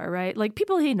friends are, right? Like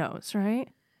people he knows, right?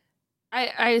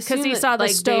 I assume he that, saw the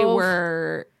like, they stove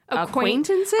were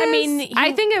acquaintances. I mean,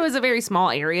 I think it was a very small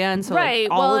area, and so Right,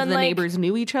 like, all well, of and, the like- neighbors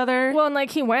knew each other. Well, and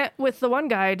like he went with the one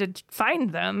guy to find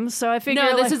them. So I figure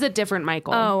no, this like, is a different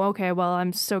Michael. Oh, okay. Well,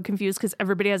 I'm so confused because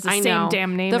everybody has the I same know.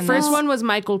 damn name. The in first this. one was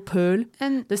Michael Pearl,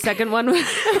 And- the second one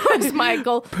was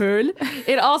Michael Pearl.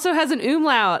 It also has an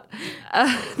umlaut.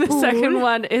 The second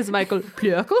one is Michael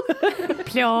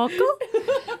Plöckel.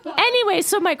 Anyway,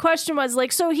 so my question was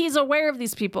like, so he's aware of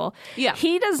these people. Yeah.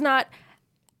 He does not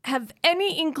have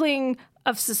any inkling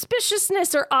of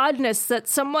suspiciousness or oddness that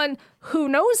someone who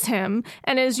knows him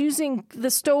and is using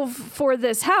the stove for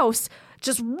this house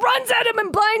just runs at him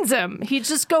and blinds him. He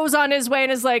just goes on his way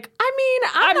and is like, I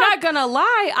mean, I'm not gonna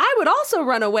lie. I would also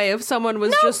run away if someone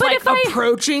was just but like if I-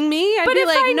 approaching me. I'd but be if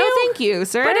like, I no, knew- thank you,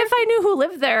 sir. But if I knew who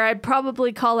lived there, I'd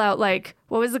probably call out like,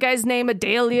 what was the guy's name?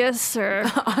 Adelius or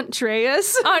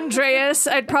Andreas.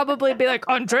 I'd probably be like,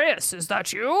 Andreas, is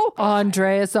that you?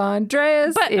 Andreas,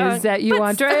 But, is that you,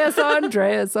 but- Andreas?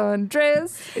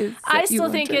 Is I that you,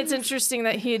 still think Andreas? it's interesting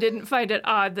that he didn't find it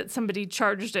odd that somebody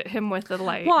charged at him with a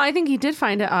light. Well, I think he did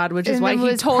find it odd, which is And why it he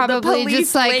was told the probably police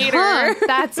just like, later. huh,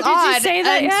 that's odd say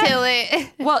that yet? until it.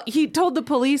 Well, he told the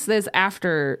police this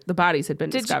after the bodies had been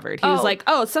discovered. He was oh. like,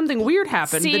 "Oh, something weird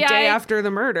happened See, the day I- after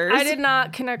the murders." I did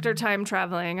not connect our time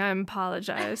traveling. I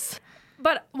apologize.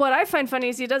 But what I find funny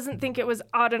is he doesn't think it was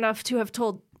odd enough to have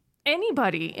told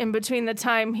anybody in between the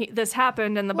time this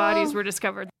happened and the bodies were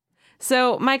discovered.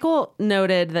 So Michael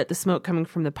noted that the smoke coming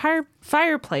from the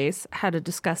fireplace had a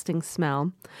disgusting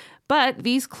smell, but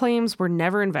these claims were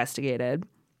never investigated,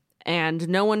 and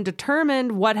no one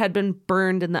determined what had been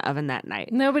burned in the oven that night.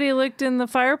 Nobody looked in the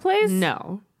fireplace?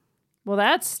 No. Well,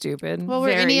 that's stupid. Well, were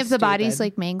Very any of the bodies stupid.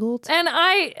 like mangled? And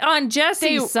on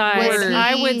Jesse's side, was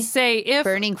I he would say if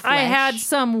burning I had flesh?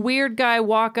 some weird guy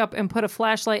walk up and put a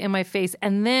flashlight in my face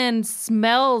and then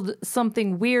smelled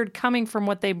something weird coming from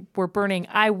what they were burning,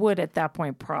 I would at that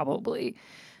point probably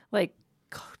like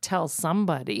tell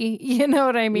somebody. You know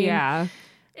what I mean? Yeah.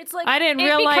 It's like I didn't it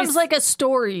realize- becomes like a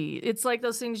story. It's like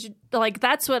those things like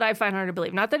that's what I find hard to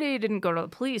believe. Not that he didn't go to the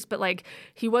police, but like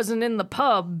he wasn't in the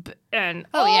pub and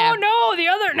yeah. no, the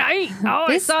other night. Oh, I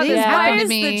This saw thing this. Why happened to is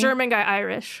the me. German guy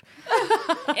Irish?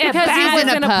 Because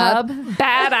he's in a pub.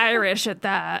 Bad Irish at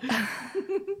that.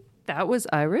 That was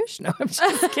Irish? No, I'm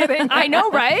just kidding. I know,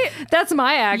 right? That's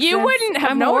my accent. You wouldn't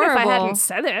have I'm known if I horrible. hadn't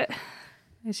said it.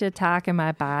 I should talk in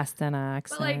my Boston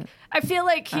accent. But like, I feel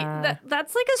like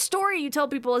that's like a story you tell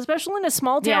people, especially in a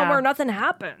small town Yeah. where nothing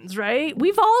happens, right?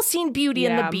 We've all seen Beauty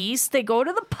and the Yeah. Beast. They go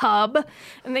to the pub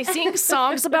and they sing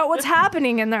songs about what's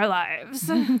happening in their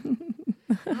lives.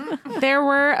 There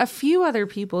were a few other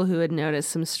people who had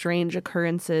noticed some strange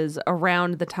occurrences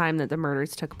around the time that the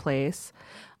murders took place.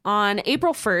 On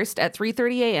April 1st at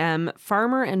 3:30 a.m.,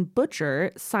 farmer and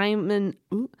butcher Simon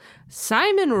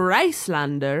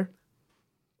Reislander.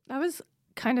 That was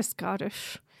kind of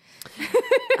Scottish.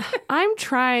 I'm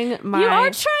trying my You are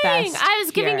trying. best I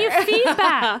was giving you here.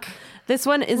 feedback. This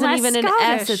one isn't Less even an S.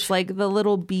 Scottish. It's like the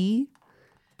little B,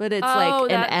 but it's Oh,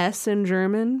 like an that- S in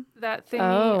German. That thingy.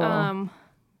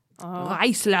 Oh.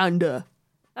 Reislander.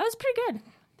 That was pretty good.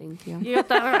 Thank you. You got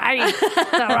that right.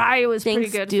 The right was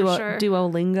Thanks, pretty good for sure.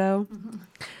 Duolingo.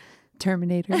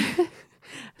 Terminator.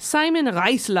 Simon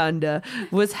Reislander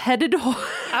was headed home.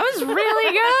 That was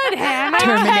really good, Hannah.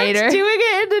 Terminator. Doing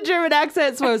it in the German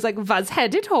accent, so I was like, was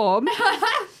headed home.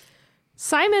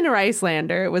 Simon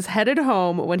Reislander was headed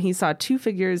home when he saw two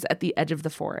figures at the edge of the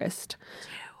forest.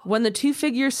 When the two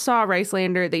figures saw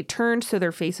Reislander, they turned so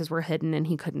their faces were hidden and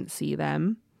he couldn't see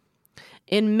them.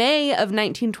 In May of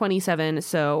 1927,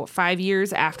 so 5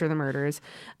 years after the murders,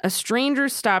 a stranger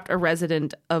stopped a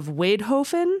resident of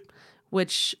Weidhofen,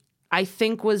 which I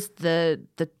think was the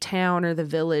town or the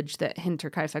village that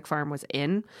Hinterkaifeck Farm was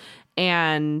in.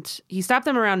 And he stopped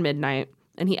them around midnight,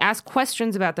 and he asked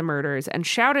questions about the murders and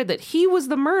shouted that he was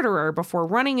the murderer before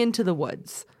running into the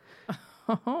woods.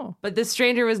 But the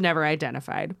stranger was never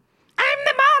identified. I'm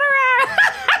the murderer!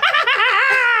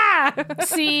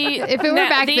 See, If it were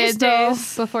back these then, though,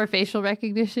 days, before facial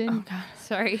recognition. Oh, God.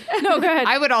 Sorry. no, go ahead.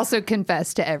 I would also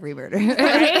confess to every murder. Be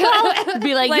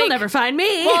like, you'll Like- never find me.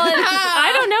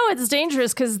 I don't know. It's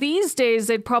dangerous because these days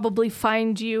they'd probably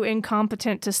find you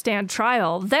incompetent to stand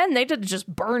trial. Then they'd have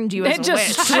just burned you They as a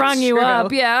just witch. strung you true.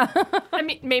 up. Yeah. I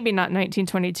mean, maybe not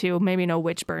 1922. Maybe no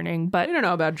witch burning, but I don't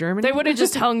know about Germany. they would have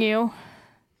just hung you.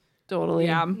 Totally.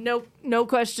 Yeah. No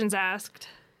questions asked.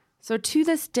 So to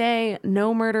this day,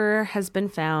 no murderer has been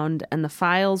found, and the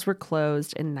files were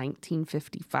closed in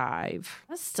 1955.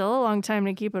 That's still a long time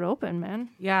to keep it open, man.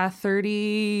 Yeah,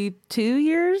 32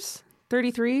 years?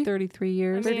 33? 33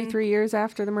 years. 33 years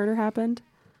after the murder happened.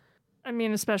 I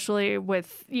mean, especially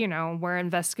with, where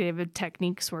investigative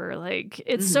techniques were like,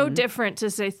 it's so different to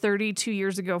say 32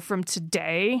 years ago from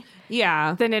today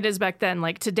Yeah. than it is back then.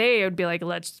 Like today, it would be like,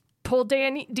 let's pull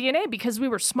DNA because we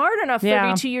were smart enough Yeah.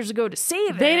 32 years ago to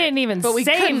save They it. didn't even But we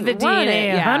save couldn't the run DNA it,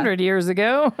 yeah. 100 years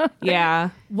ago.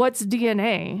 Yeah. What's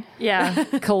DNA? Yeah.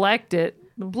 Collect it.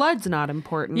 Blood's not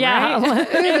important, Yeah.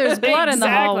 right? There's blood in the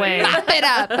Exactly. hallway. Wrap it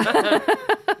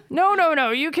up.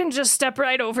 No. You can just step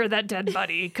right over that dead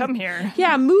buddy. Come here.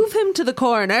 Yeah, move him to the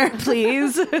corner,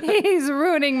 please. He's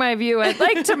ruining my view. I'd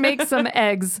like to make some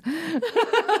eggs.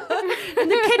 In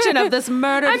the kitchen of this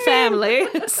murdered family.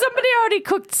 Somebody already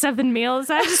cooked 7 meals.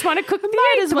 I just want to cook the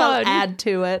Might eighth as well one. add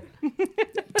to it.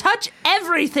 Touch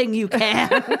everything you can.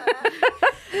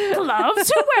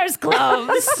 Gloves? Who wears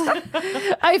gloves?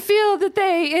 I feel that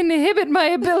they inhibit my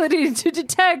ability to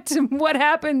detect what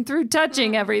happened through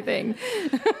touching everything.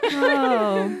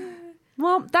 Oh.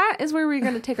 Well, that is where we're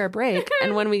going to take our break.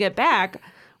 And when we get back,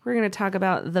 we're going to talk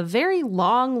about the very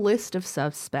long list of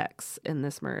suspects in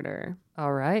this murder.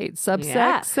 All right. Subsex,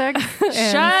 Yeah. sex.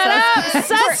 Shut up,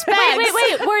 suspects!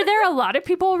 Wait. Were there a lot of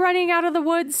people running out of the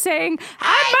woods saying,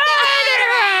 I'm a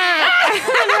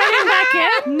murderer? And running back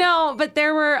in? No, but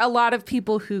there were a lot of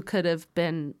people who could have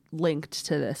been linked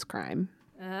to this crime.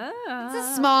 It's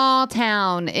a small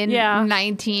town in Yeah.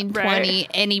 1920. Right.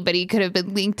 Anybody could have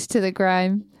been linked to the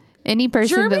crime. Any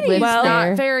person that Germany's lives not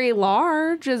there. very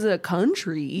large as a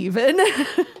country, even.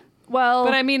 Well,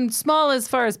 But I mean, small as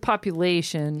far as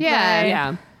population. Yeah.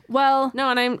 Yeah. well, No,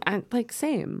 and I'm like,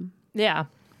 same. Yeah.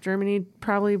 Germany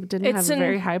probably didn't It's have a an-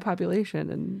 very high population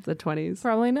in the 20s.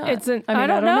 Probably not. it's an, I mean, I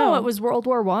don't know. It was World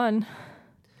War One.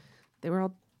 They were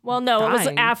all Well, no, it was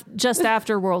Dying. just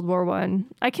after World War One.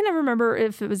 I can never remember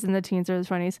if it was in the teens or the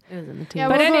 20s. it was in the teens. Yeah,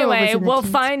 But World War was anyway, in the we'll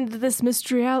teens. find this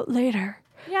mystery out later.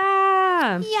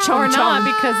 Yeah. Or not,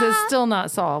 because it's still not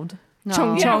solved.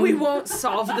 No. Yeah, we won't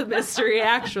solve the mystery,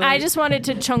 actually. I just wanted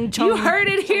to chung. You heard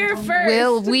it here first.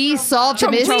 Will we solve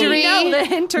the mystery? We know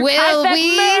the Will Hinterkaifeck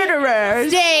we? murderers.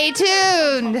 Stay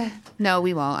tuned. No,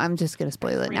 we won't. I'm just going to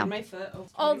spoil it now.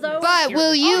 Although, But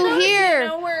will you hear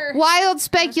know we're- wild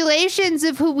speculations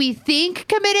of who we think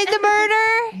committed the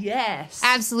murder? Yes.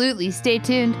 Absolutely. Stay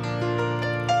tuned.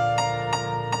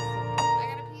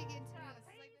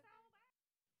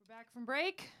 Back from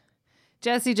break.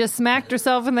 Jessie just smacked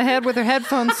herself in the head with her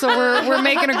headphones, so we're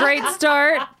making a great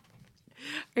start.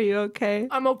 Are you okay?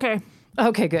 I'm okay.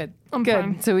 Okay, good. I'm good.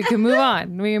 fine. So we can move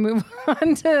on. We can move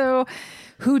on to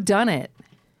who done it.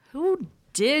 Who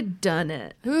did done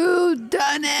it? Who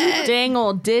done it?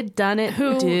 Dangle did done it.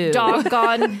 Who do?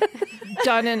 doggone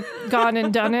gone and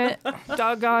done it?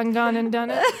 Doggone gone and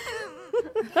done it.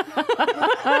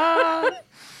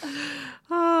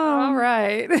 All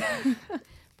right.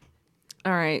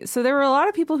 All right. So there were a lot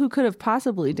of people who could have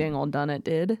possibly Dangle done it.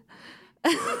 Did.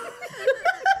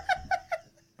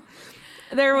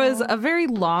 There was a very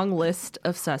long list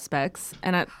of suspects,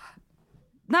 and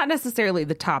not necessarily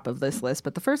the top of this list,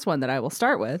 but the first one that I will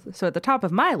start with. So at the top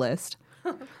of my list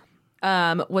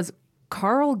was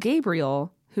Carl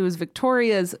Gabriel, who is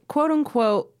Victoria's quote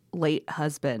unquote late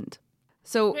husband.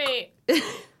 So Wait.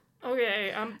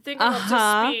 Okay, I'm thinking up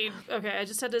to speed. Okay, I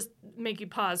just had to make you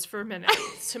pause for a minute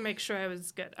to make sure I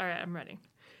was good. All right, I'm ready.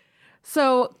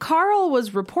 So Carl was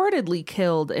reportedly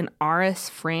killed in Arras,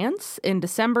 France in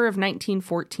December of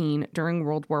 1914 during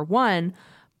World War I,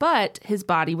 but his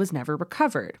body was never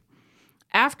recovered.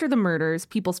 After the murders,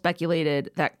 people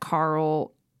speculated that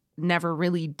Carl never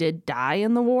really did die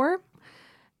in the war.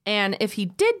 And if he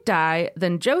did die,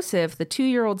 then Joseph, the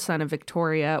 2-year-old son of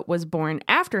Victoria, was born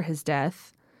after his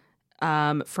death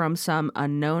from some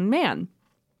unknown man.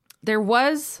 There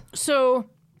was... So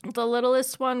the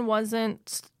littlest one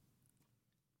wasn't...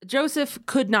 Joseph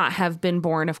could not have been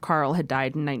born if Carl had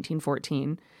died in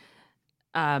 1914.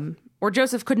 Or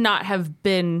Joseph could not have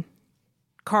been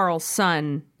Carl's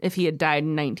son if he had died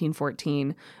in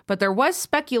 1914. But there was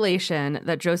speculation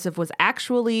that Joseph was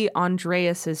actually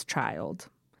Andreas's child.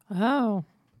 Oh.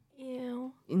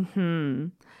 Ew.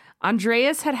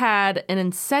 Andreas had had an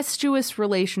incestuous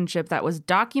relationship that was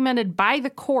documented by the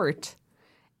court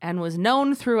and was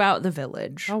known throughout the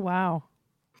village. Oh, wow.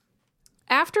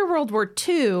 After World War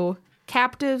II,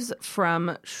 captives from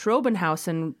the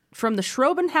Schrobenhausen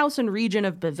region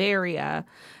of Bavaria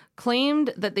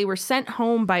claimed that they were sent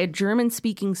home by a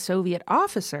German-speaking Soviet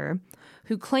officer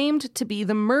who claimed to be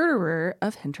the murderer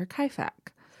of Hinterkaifeck.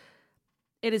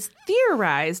 It is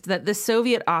theorized that this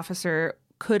Soviet officer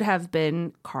could have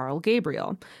been Carl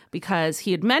Gabriel because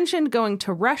he had mentioned going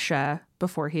to Russia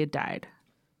before he had died.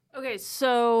 Okay,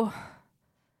 so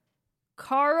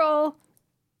Carl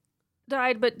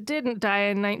died but didn't die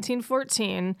in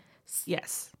 1914.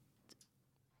 Yes.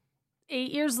 8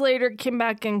 years later, came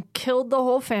back and killed the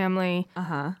whole family.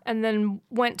 Uh-huh. And then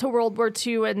went to World War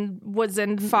II and was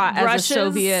in Fought as a Russia's-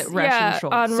 Soviet Russian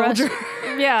soldier. Russia.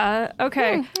 Yeah,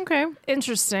 okay. Okay.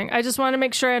 Interesting. I just want to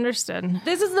make sure I understood.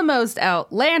 This is the most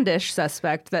outlandish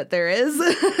suspect that there is.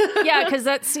 Yeah, because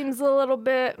that seems a little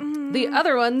bit... The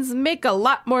other ones make a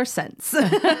lot more sense.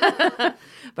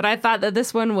 But I thought that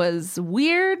this one was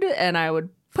weird, and I would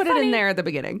put it in there at the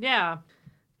beginning. Yeah.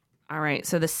 All right.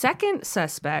 So the second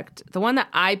suspect, the one that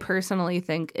I personally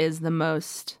think is the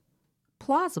most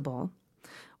plausible,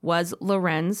 was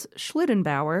Lorenz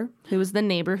Schlittenbauer, who was the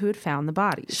neighbor who had found the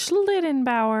bodies.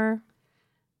 Schlittenbauer.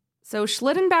 So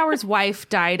Schlittenbauer's wife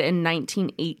died in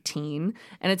 1918,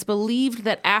 and it's believed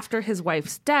that after his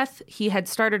wife's death, he had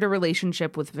started a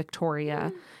relationship with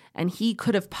Victoria, and he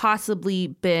could have possibly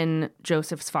been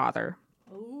Joseph's father.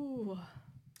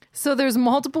 So there's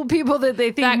multiple people that they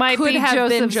think That might could be have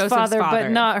been Joseph's Joseph's father, father.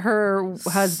 but not her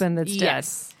husband that's dead.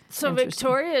 Yes. So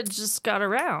Victoria just got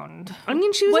around. I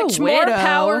mean, she was Which a widow. more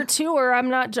power to her. I'm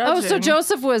not judging. Oh, so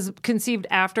Joseph was conceived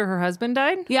after her husband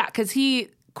died? Yeah, because he,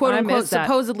 quote I unquote, missed that.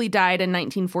 supposedly died in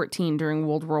 1914 during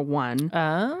World War I.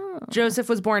 Oh. Joseph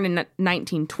was born in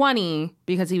 1920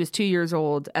 because he was 2 years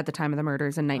old at the time of the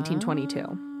murders in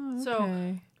 1922. So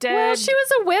Okay. dead. Well, she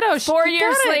was a widow. 4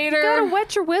 years later. You gotta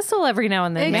wet your whistle every now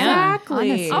and then, man. Exactly.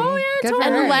 honestly. Oh, yeah, Good for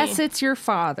totally. her. Unless it's your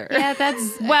father. Yeah,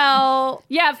 that's Well,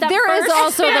 yeah. If that There is first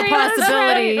also the experience-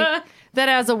 possibility that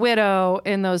as a widow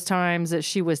in those times that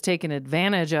she was taken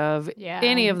advantage of Yeah.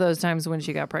 any of those times when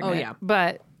she got pregnant. Oh, yeah.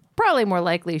 But probably more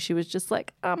likely she was just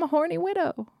like, I'm a horny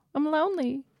widow. I'm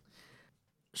lonely.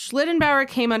 Schlittenbauer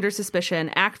came under suspicion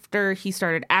after he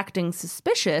started acting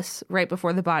suspicious right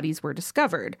before the bodies were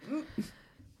discovered.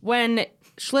 When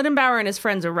Schlittenbauer and his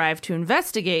friends arrived to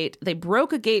investigate, they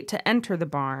broke a gate to enter the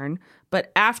barn,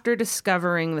 but after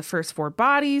discovering the first 4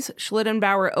 bodies,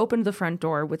 Schlittenbauer opened the front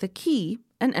door with a key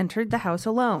and entered the house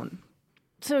alone.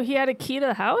 So he had a key to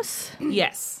the house?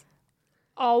 Yes.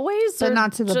 Always? But or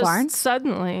not to the just barn?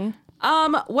 Suddenly.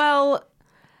 Well,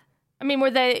 I mean,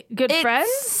 were they good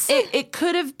friends? It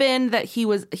could have been that he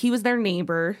was their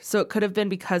neighbor, so it could have been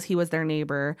because he was their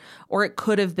neighbor, or it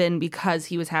could have been because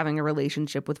he was having a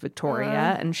relationship with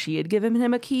Victoria and she had given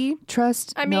him a key.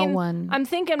 trust I mean, no one. I'm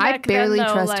thinking I back barely then,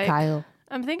 though, trust like, Kyle.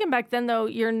 I'm thinking back then, though,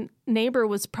 your neighbor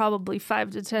was probably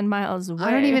 5 to 10 miles away.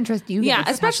 I don't even trust you. Yeah, guys half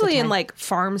the especially in time. like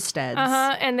farmsteads.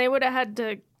 And they would have had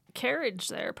to carriage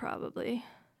there, probably.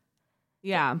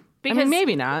 Yeah, Because I mean,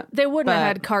 maybe not. They wouldn't but- have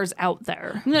had cars out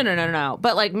there. No.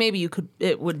 But like maybe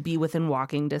it would be within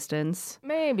walking distance.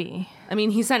 Maybe. I mean,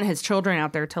 he sent his children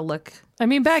out there to look. I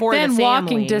mean, back For the then, walking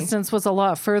family. distance was a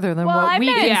lot further than Well, what I we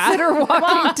meant- consider walking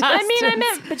Well, distance. I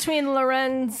meant between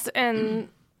Lorenz and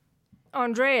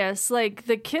Andreas. Like,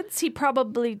 the kids he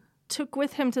probably took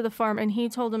with him to the farm, and he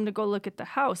told him to go look at the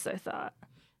house, I thought.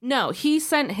 No, he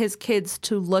sent his kids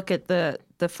to look at the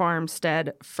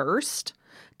farmstead first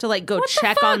to like go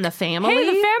check on the family. Hey,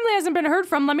 the family hasn't been heard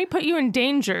from. Let me put you in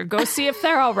danger. Go see if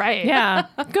they're all right. Yeah.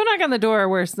 Go knock on the door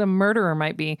where the murderer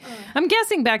might be. I'm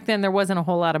guessing back then there wasn't a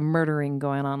whole lot of murdering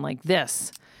going on like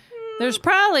this. There's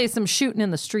probably some shooting in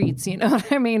the streets, you know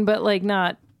what I mean? But like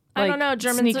not I don't know,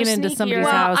 Germans sneaking are into sneakier. somebody's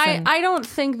Well, house. I don't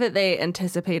think that they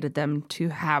anticipated them to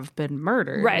have been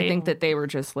murdered. Right. I think that they were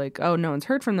just like, oh, no one's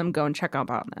heard from them. Go and check up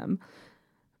on them.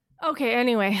 Okay,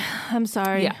 anyway, I'm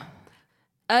sorry. Yeah.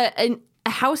 A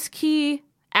house key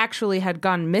actually had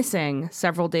gone missing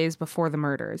several days before the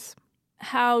murders.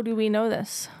 How do we know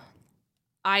this?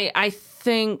 I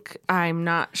think, I'm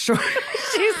not sure.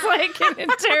 She's like an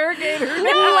interrogator.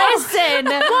 Listen,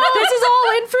 this is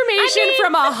all information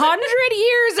from 100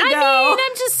 years ago. I mean,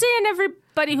 I'm just saying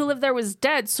everybody who lived there was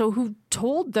dead, so who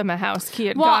told them a house key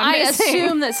had well, gone I missing?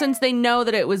 assume that since they know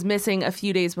that it was missing a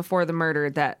few days before the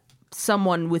murder, that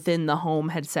someone within the home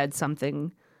had said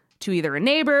something to either a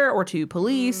neighbor or to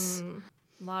police.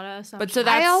 A lot of assumptions. But so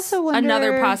that's also wonder-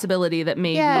 another possibility that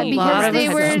maybe Yeah, because they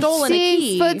had were stolen a seeing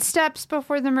key. footsteps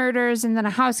before the murders, and then a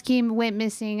house key went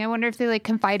missing. I wonder if they like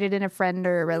confided in a friend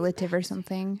or a relative or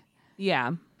something.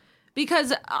 Yeah.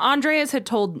 Because Andreas had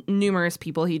told numerous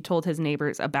people, he told his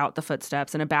neighbors about the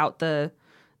footsteps and about the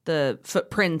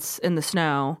footprints in the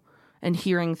snow and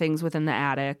hearing things within the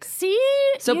attic. See?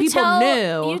 So You people tell-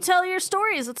 knew. You tell your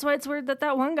stories. That's why it's weird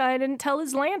that one guy didn't tell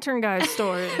his lantern guy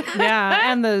story.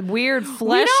 Yeah, and the weird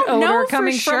flesh don't know odor for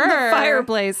coming from the sure.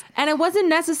 fireplace. And it wasn't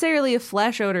necessarily a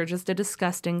flesh odor, just a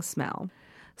disgusting smell.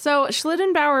 So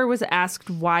Schlittenbauer was asked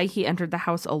why he entered the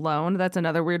house alone. That's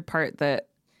another weird part that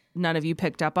none of you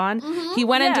picked up on. He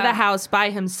went into Yeah. the house by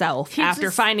himself after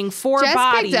just- finding 4 Jess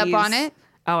bodies. picked up on it.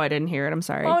 Oh, I didn't hear it. I'm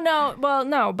sorry. Oh, no. Well,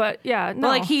 no, but yeah. No. But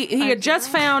like he had just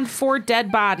found 4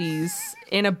 dead bodies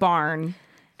in a barn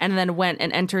and then went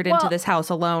and entered into Well- this house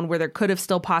alone where there could have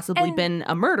still possibly And- been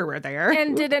a murderer there.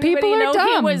 And did People anybody are know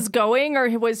he dumb. was going, or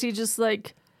was he just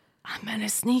like I'm gonna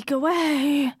sneak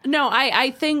away. No, I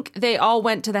think they all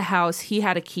went to the house. He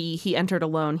had a key. He entered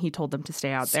alone. He told them to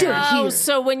stay out there. Oh,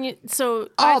 so I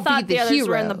I'll be thought the the others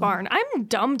were in hero. the barn. I'm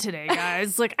dumb today,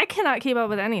 guys. Like, I cannot keep up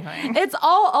with anything. It's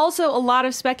all also a lot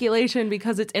of speculation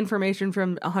because it's information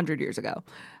from 100 years ago.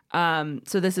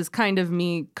 So this is kind of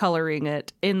me coloring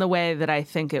it in the way that I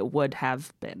think it would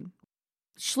have been.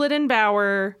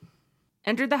 Schlittenbauer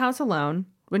entered the house alone.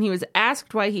 When he was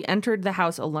asked why he entered the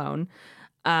house alone,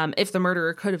 if the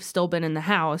murderer could have still been in the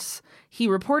house, he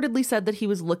reportedly said that he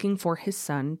was looking for his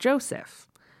son, Joseph.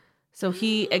 So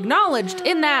he acknowledged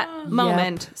in that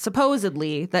moment,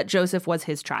 supposedly, that Joseph was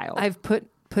his child. I've put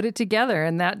it together,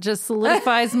 and that just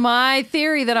solidifies my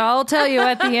theory that I'll tell you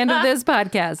at the end of this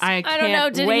podcast. I don't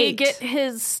know. Did he get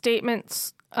his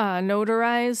statements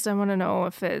notarized? I want to know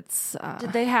if it's...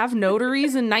 Did they have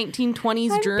notaries in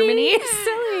 1920s Germany?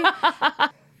 Silly.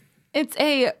 It's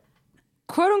a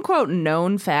quote-unquote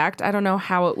known fact. I don't know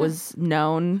how it was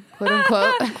known.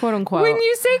 Quote-unquote. Quote-unquote. When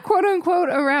you say quote-unquote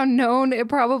around known, it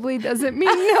probably doesn't mean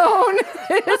known.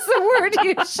 It's the word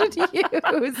you should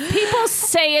use. People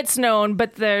say it's known,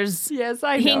 but there's Yes,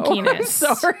 I know. hinkiness.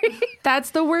 I'm sorry.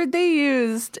 That's the word they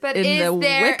used But in is the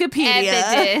there Wikipedia.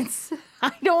 evidence?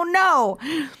 I don't know.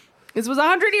 This was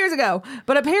 100 years ago.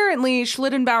 But apparently,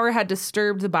 Schlittenbauer had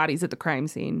disturbed the bodies at the crime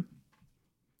scene.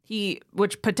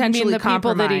 Which potentially the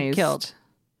people that he compromised. killed?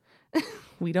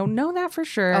 We don't know that for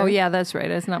sure. Oh, yeah, that's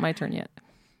right. It's not my turn yet.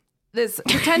 This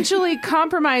potentially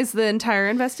compromised the entire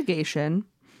investigation.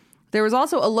 There was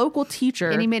also a local teacher.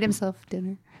 And he made himself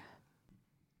dinner.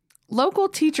 Local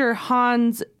teacher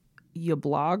Hans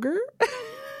Yablogger.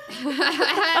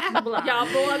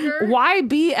 Yablogger.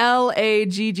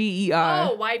 Yblagger.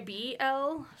 Oh,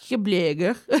 YBL.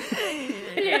 Yablogger.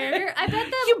 I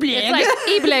bet the Yablogger. Like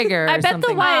Eblager I or bet something.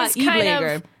 the Y is kind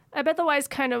Eblager. of. I bet the Y is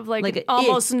kind of like a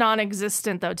almost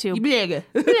non-existent though too. Yablogger.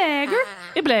 Eblager.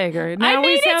 Eblager. I Now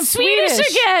we made sound it Swedish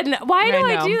again. Why do I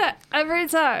I know. do that every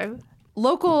time?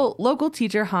 Local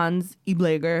teacher Hans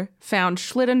Eblager found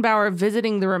Schlittenbauer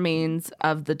visiting the remains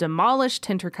of the demolished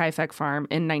Tinterkaifeck farm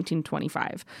in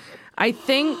 1925. I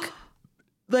think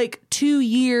like 2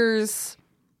 years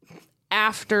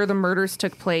after the murders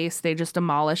took place, they just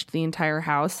demolished the entire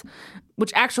house,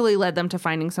 which actually led them to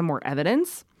finding some more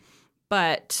evidence.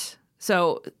 But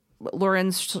so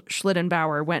Lorenz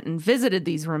Schlittenbauer went and visited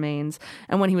these remains.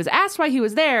 And when he was asked why he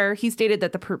was there, he stated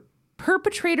that the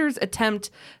perpetrator's attempt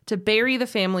to bury the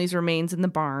family's remains in the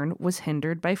barn was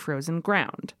hindered by frozen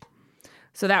ground.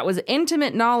 So that was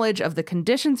intimate knowledge of the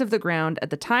conditions of the ground at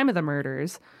the time of the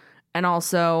murders, and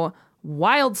also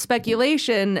wild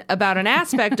speculation about an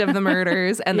aspect of the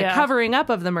murders and the covering up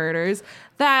of the murders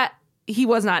that he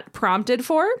was not prompted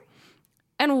for,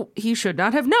 and he should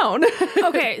not have known.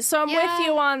 Okay, so I'm with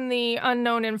you on the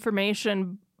unknown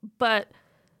information, but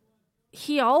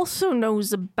he also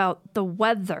knows about the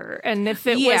weather, and if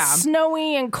it was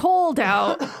snowy and cold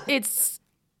out, it's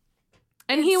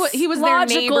And he was their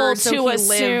logical neighbor, so to he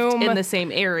assume- lived in the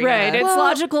same area. right. It's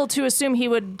logical to assume he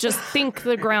would just think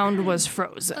the ground was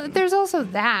frozen. There's also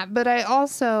that, but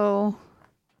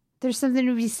there's something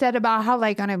to be said about how,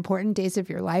 like, on important days of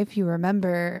your life, you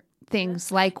remember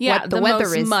things like what the weather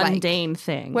most is mundane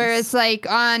thing. Whereas, like,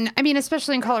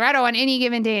 especially in Colorado, on any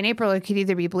given day in April, it could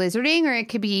either be blizzarding or it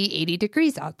could be 80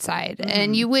 degrees outside. Mm-hmm.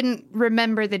 And you wouldn't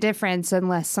remember the difference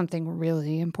unless something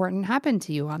really important happened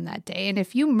to you on that day. And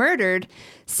if you murdered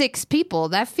 6 people,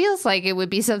 that feels like it would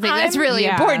be something that's really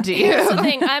important to you. That's the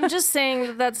thing. I'm just saying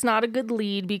that that's not a good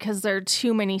lead because there are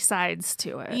too many sides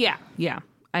to it. Yeah,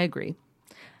 I agree.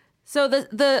 So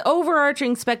the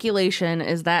overarching speculation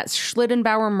is that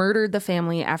Schlittenbauer murdered the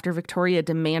family after Victoria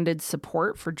demanded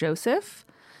support for Joseph.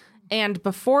 And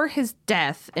before his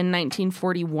death in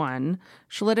 1941,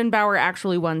 Schlittenbauer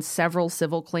actually won several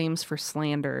civil claims for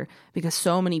slander because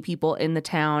so many people in the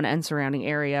town and surrounding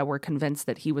area were convinced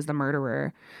that he was the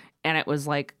murderer. And it was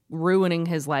like ruining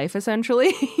his life,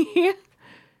 essentially.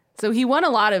 So he won a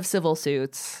lot of civil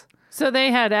suits. So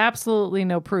they had absolutely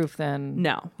no proof then.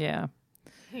 No. Yeah.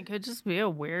 He could just be a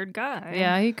weird guy.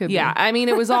 Yeah, he could Yeah, be. I mean,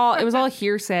 it was all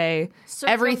hearsay.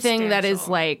 Everything that is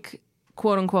Circumstantial. like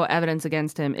quote unquote evidence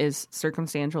against him is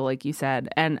circumstantial, like you said,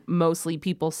 and mostly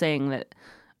people saying that,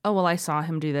 oh well, I saw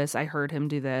him do this, I heard him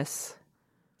do this.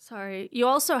 Sorry. You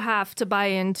also have to buy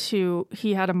into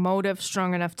he had a motive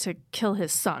strong enough to kill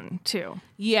his son, too.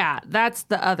 Yeah, that's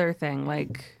the other thing.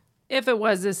 Like, If it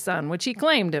was his son, which he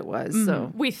claimed it was.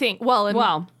 So We think,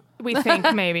 we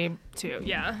think maybe, too.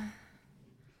 Yeah.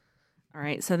 all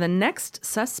right. So the next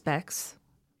suspects,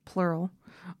 plural,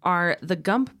 are the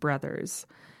Gump brothers.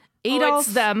 Oh,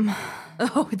 it's them.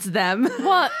 Oh, it's them.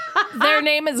 What? Their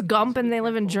name is Gump and they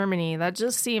live in Germany. That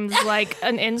just seems like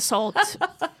an insult.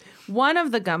 One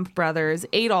of the Gump brothers,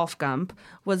 Adolf Gump,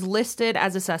 was listed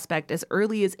as a suspect as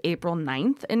early as April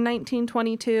 9th in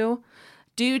 1922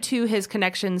 due to his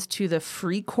connections to the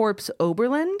Freikorps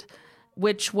Oberland,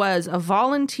 which was a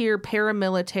volunteer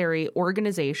paramilitary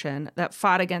organization that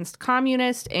fought against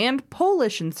communist and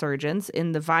Polish insurgents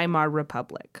in the Weimar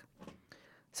Republic.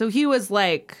 So he was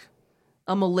like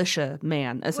a militia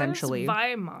man, essentially. Where's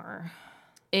Weimar?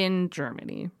 In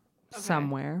Germany,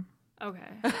 somewhere.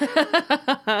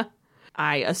 Okay.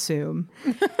 I assume.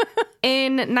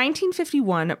 In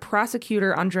 1951,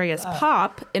 prosecutor Andreas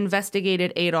Popp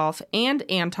investigated Adolf and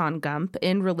Anton Gump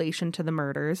in relation to the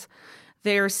murders.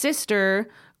 Their sister,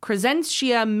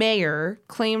 Crescentia Mayer,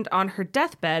 claimed on her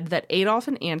deathbed that Adolf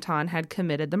and Anton had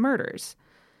committed the murders.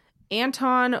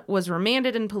 Anton was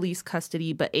remanded in police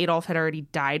custody, but Adolf had already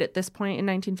died at this point in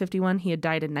 1951. He had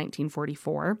died in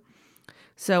 1944.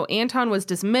 So Anton was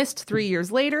dismissed 3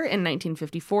 years later in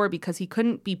 1954 because he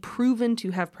couldn't be proven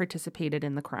to have participated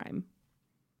in the crime.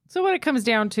 So what it comes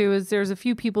down to is there's a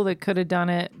few people that could have done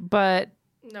it, but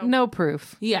no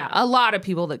proof. Yeah, a lot of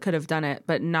people that could have done it,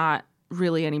 but not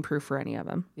really any proof for any of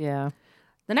them. Yeah.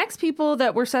 The next people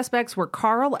that were suspects were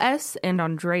Carl S. and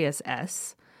Andreas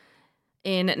S.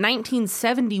 In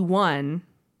 1971,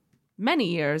 many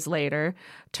years later,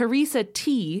 Teresa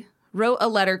T. wrote a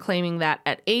letter claiming that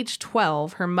at age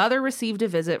 12, her mother received a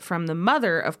visit from the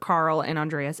mother of Carl and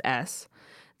Andreas S.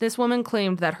 This woman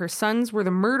claimed that her sons were the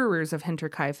murderers of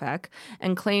Hinterkaifeck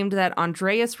and claimed that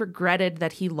Andreas regretted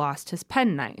that he lost his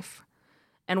penknife.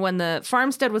 And when the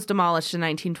farmstead was demolished in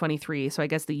 1923, so I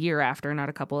guess the year after, not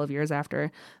a couple of years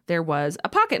after, there was a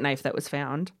pocket knife that was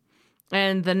found.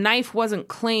 And the knife wasn't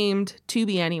claimed to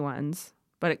be anyone's,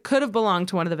 but it could have belonged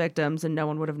to one of the victims and no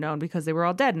one would have known because they were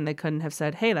all dead and they couldn't have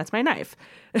said, hey, that's my knife.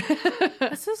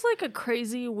 This is like a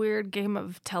crazy, weird game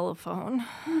of telephone.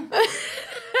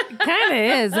 It kind of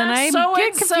is. And I So get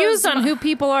it's confused so on who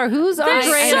people are. Who's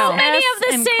Andreas so many S. of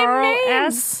the and same Carl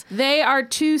names. S.? They are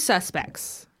two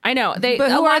suspects. I know. But a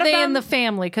who lot are of they them- in the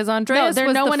family? Because No, Andreas there's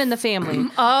was no the one in the family.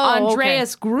 Oh, okay.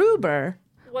 Andreas Gruber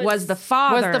was the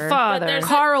father. Was the father. But there's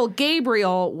Carl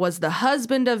Gabriel was the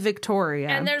husband of Victoria.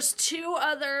 And there's two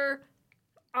other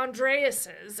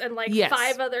Andreases and like Yes.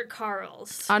 5 other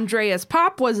Carls. Andreas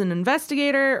Popp was an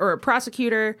investigator or a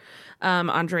prosecutor.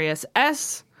 Andreas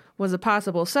S. was a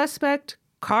possible suspect.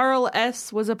 Carl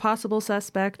S. was a possible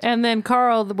suspect. And then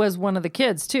Carl was one of the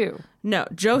kids, too. No,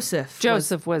 Joseph.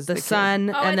 Joseph was the the kid. son.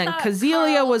 I And then thought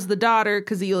Kazelia Carl- was the daughter.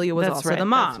 Kazelia was That's also right, the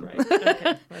mom. that's right.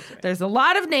 Okay, that's right. There's a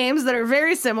lot of names that are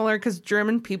very similar because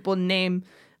German people name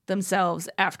themselves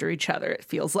after each other, it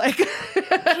feels like.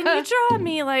 Can you draw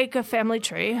me like a family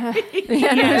tree?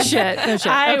 Yeah, no shit. No shit.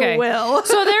 I Okay. will.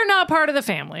 So they're not part of the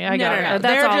family. I got it. That's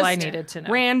They're all I just needed to know.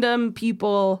 Random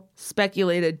people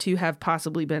speculated to have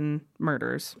possibly been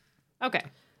murders. Okay.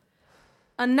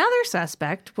 Another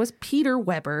suspect was Peter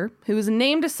Weber, who was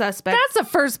named a suspect. That's the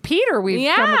first Peter we've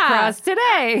come Yeah. across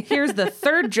today. Here's the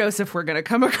third Joseph we're going to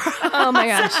come across. Oh my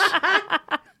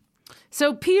gosh.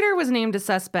 So Peter was named a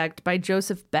suspect by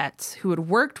Joseph Betts, who had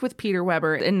worked with Peter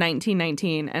Weber in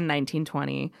 1919 and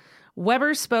 1920.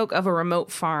 Weber spoke of a remote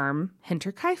farm,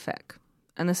 Hinterkaifeck.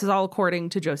 And this is all according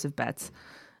to Joseph Betts.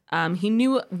 He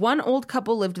knew one old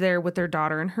couple lived there with their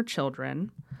daughter and her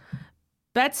children.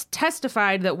 Betts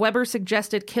testified that Weber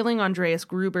suggested killing Andreas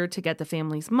Gruber to get the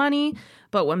family's money,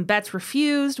 but when Betts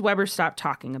refused, Weber stopped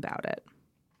talking about it.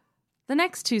 The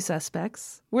next two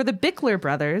suspects were the Bickler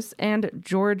brothers and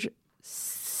George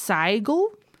Seigel,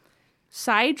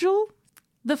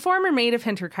 the former maid of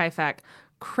Hinterkaifeck,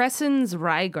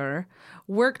 Kressensreiger,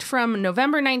 worked from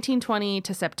November 1920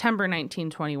 to September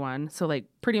 1921, so like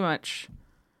pretty much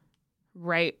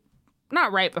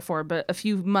not right before, but a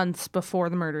few months before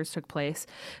the murders took place.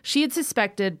 She had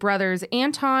suspected brothers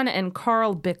Anton and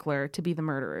Carl Bickler to be the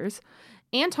murderers.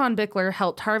 Anton Bickler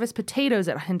helped harvest potatoes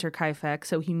at Hinterkaifeck,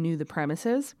 so he knew the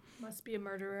premises. Must be a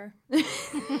murderer.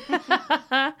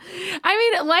 I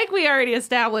mean, like we already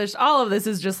established, all of this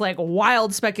is just like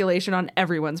wild speculation on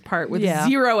everyone's part with Yeah.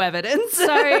 zero evidence.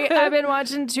 Sorry, I've been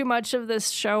watching too much of this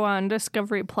show on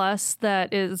Discovery Plus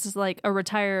that is like a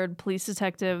retired police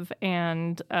detective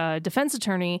and a defense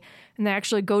attorney, and they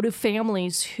actually go to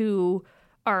families who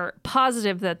are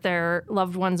positive that their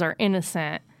loved ones are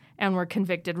innocent and were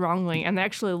convicted wrongly, and they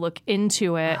actually look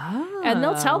into it and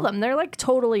they'll tell them. They're like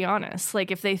totally honest.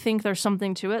 Like if they think there's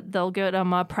something to it, they'll get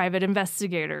a private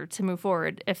investigator to move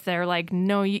forward. If they're like,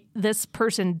 no, this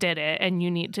person did it and you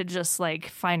need to just like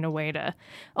find a way to,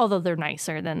 although they're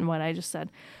nicer than what I just said.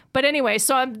 But anyway,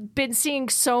 so I've been seeing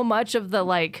so much of the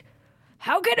like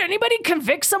how could anybody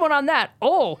convict someone on that?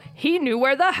 Oh, he knew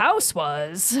where the house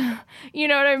was. You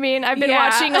know what I mean? I've been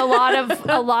watching a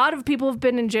lot of people have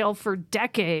been in jail for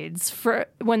decades for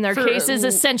when their case is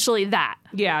essentially that.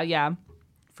 Yeah.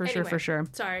 For sure.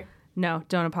 Sorry. No,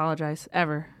 don't apologize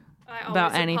ever I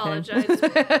about always anything.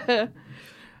 apologize.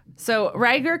 So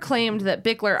Reiger claimed that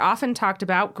Bickler often talked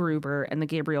about Gruber and the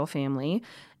Gabriel family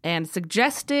and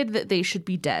suggested that they should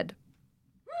be dead.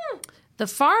 The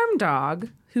farm dog,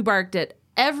 who barked at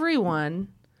everyone,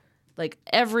 like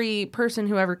every person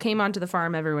who ever came onto the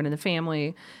farm, everyone in the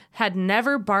family, had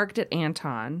never barked at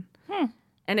Anton.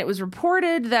 And it was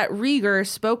reported that Rieger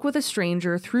spoke with a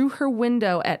stranger through her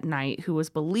window at night who was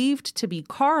believed to be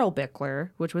Carl Bickler,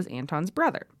 which was Anton's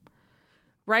brother.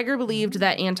 Reiger believed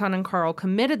that Anton and Carl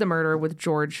committed the murder with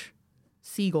George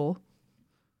Siegel.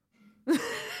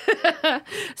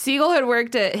 Siegel had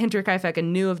worked at Hinterkaifeck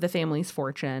and knew of the family's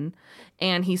fortune,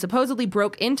 and he supposedly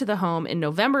broke into the home in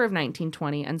November of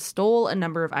 1920 and stole a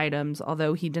number of items,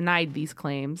 although he denied these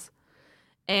claims.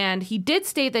 And he did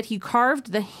state that he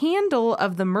carved the handle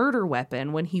of the murder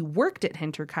weapon when he worked at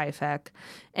Hinterkaifeck,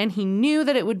 and he knew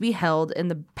that it would be held in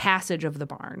the passage of the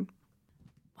barn.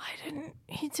 Why didn't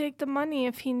he take the money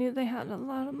if he knew they had a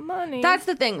lot of money? That's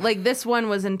the thing. Like, this one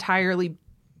was entirely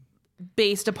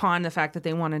based upon the fact that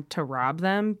they wanted to rob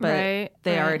them, but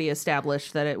they already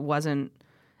established that it wasn't,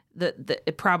 that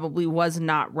it probably was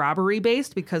not robbery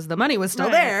based because the money was still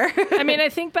there. I mean, I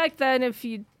think back then if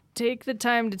you take the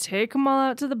time to take them all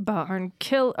out to the barn,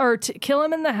 kill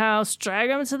them in the house, drag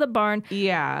them to the barn,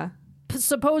 Yeah.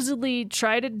 supposedly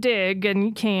try to dig and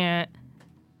you can't,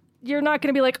 you're not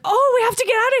going to be like, oh, we have to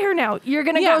get out of here now. You're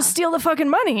going to go steal the fucking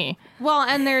money. Well,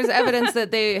 and there's evidence that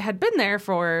they had been there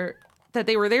that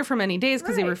they were there for many days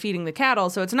because they were feeding the cattle.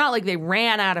 So it's not like they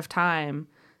ran out of time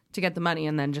to get the money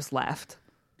and then just left.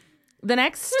 The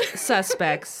next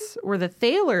suspects were the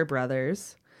Thaler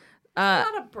brothers. A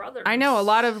lot of brothers. I know, a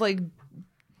lot of like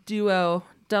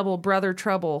double brother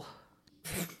trouble.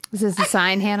 Is this a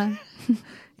sign, Hannah?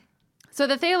 So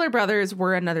the Thaler brothers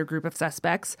were another group of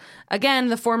suspects. Again,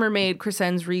 the former maid,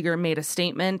 Crescens Rieger, made a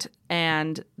statement,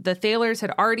 and the Thalers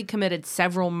had already committed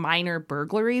several minor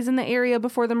burglaries in the area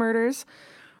before the murders.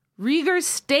 Rieger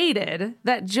stated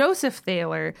that Joseph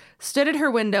Thaler stood at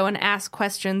her window and asked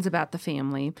questions about the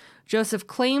family. Joseph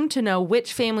claimed to know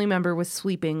which family member was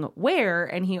sleeping where,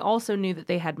 and he also knew that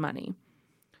they had money.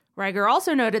 Rieger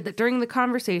also noted that during the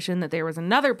conversation that there was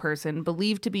another person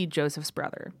believed to be Joseph's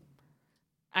brother.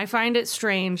 I find it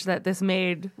strange that this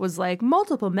maid was like,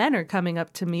 multiple men are coming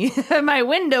up to me at my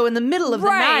window in the middle of the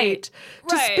night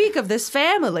to speak of this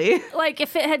family. Like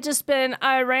if it had just been,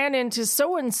 I ran into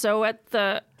so-and-so at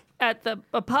the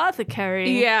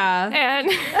apothecary. Yeah.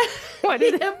 And what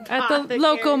did At the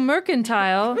local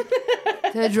mercantile.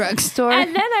 The drugstore.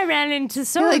 And then I ran into like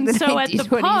the so-and-so at the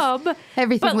 1920s. pub.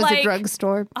 Everything but was like, a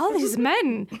drugstore. All these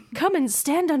men come and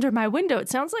stand under my window. It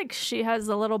sounds like she has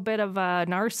a little bit of a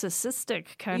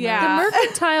narcissistic kind The Yeah.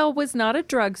 mercantile was not a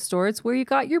drugstore. It's where you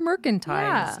got your mercantiles.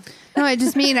 Yeah. No, I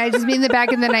just mean that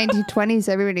back in the 1920s,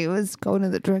 everybody was going to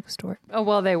the drugstore. Oh,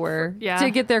 well, they were. Yeah. To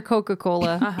get their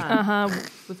Coca-Cola.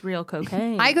 With real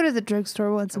cocaine. I go to the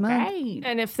drugstore once a month. Right.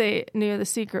 And if they knew the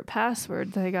secret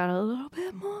password, they got a little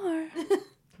bit more.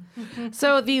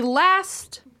 So the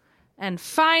last and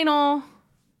final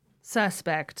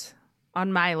suspect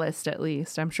on my list, at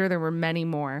least, I'm sure there were many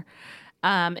more,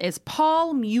 is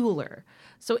Paul Mueller.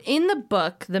 So in the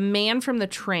book, The Man from the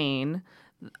Train,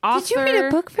 author... Did you read a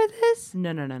book for this?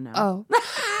 No. Oh.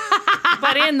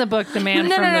 But in the book, The Man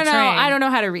No, from the Train. I don't know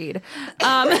how to read.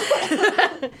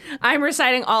 I'm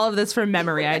reciting all of this from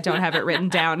memory. I don't have it written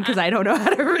down because I don't know how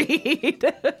to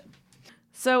read.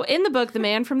 So in the book, The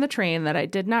Man from the Train, that I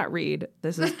did not read,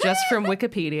 this is just from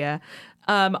Wikipedia,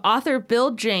 author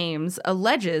Bill James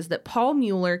alleges that Paul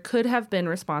Mueller could have been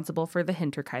responsible for the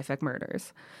Hinterkaifeck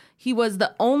murders. He was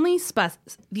the only suspect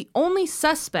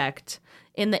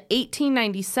in the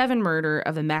 1897 murder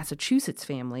of the Massachusetts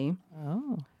family.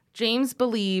 Oh. James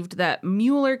believed that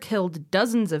Mueller killed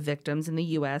dozens of victims in the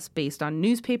U.S. based on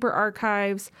newspaper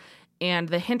archives, and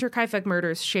the Hinterkaifeck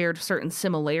murders shared certain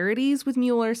similarities with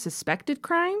Mueller's suspected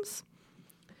crimes.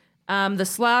 The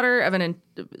slaughter of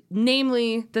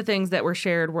namely the things that were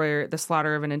shared were the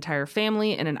slaughter of an entire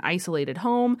family in an isolated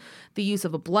home, the use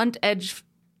of a blunt edge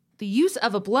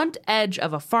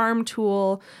of a farm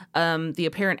tool, the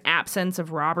apparent absence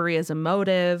of robbery as a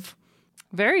motive.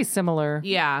 Very similar.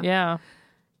 Yeah. Yeah.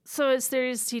 So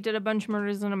he did a bunch of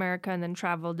murders in America and then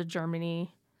traveled to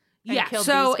Germany. And Yeah, killed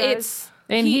so these guys? it's...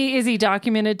 And is he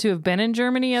documented to have been in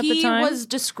Germany at the time? He was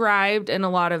described in a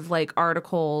lot of like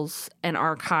articles and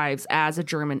archives as a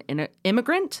German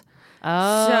immigrant.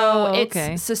 Oh, So it's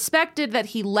okay. suspected that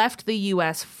he left the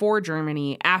U.S. for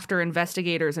Germany after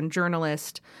investigators and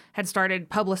journalists had started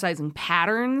publicizing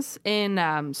patterns in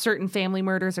certain family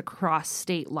murders across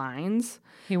state lines.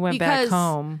 He went back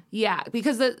home. Yeah,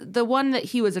 because the one that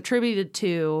he was attributed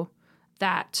to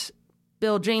that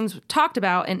Bill James talked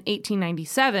about in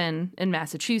 1897 in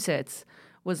Massachusetts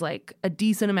was like a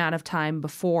decent amount of time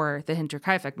before the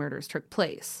Hinterkaifeck murders took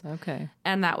place. Okay.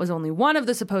 And that was only one of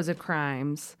the supposed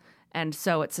crimes. And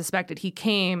so it's suspected he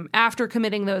came, after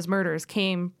committing those murders,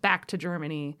 came back to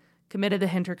Germany, committed the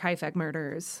Hinterkaifeck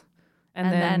murders,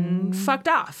 and then fucked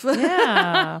off.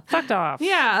 Yeah, fucked off.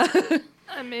 Yeah.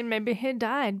 I mean, maybe he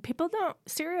died.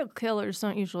 Serial killers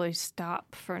don't usually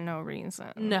stop for no reason.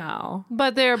 No.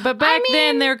 But back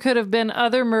then there could have been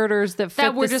other murders that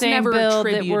fit were the just same never bill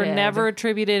that were attributed. never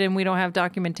attributed, and we don't have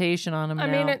documentation on them. I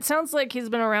now. mean, it sounds like he's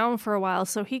been around for a while,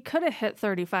 so he could have hit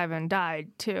 35 and died,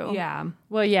 too. Yeah.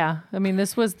 Well, yeah. I mean,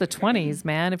 this was the 20s,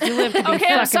 man. If you lived to be Okay,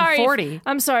 fucking I'm sorry. 40.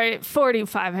 I'm sorry,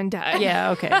 45 and died. Yeah,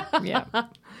 okay. Yeah.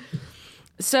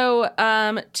 So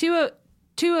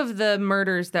two of the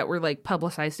murders that were like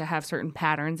publicized to have certain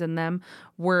patterns in them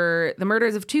were the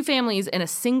murders of two families in a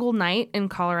single night in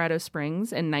Colorado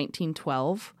Springs in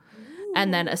 1912,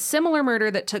 and then a similar murder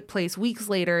that took place weeks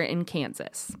later in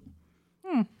Kansas.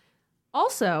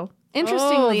 Also,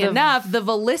 interestingly enough, the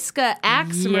Villisca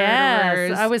Axe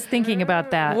murders I was thinking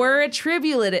about that. were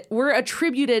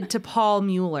attributed to Paul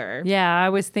Mueller. Yeah, I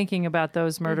was thinking about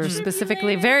those murders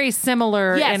specifically. Very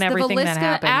similar Yes, in everything the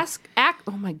that Villisca happened.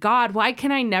 Oh my God, why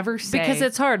can I never say? Because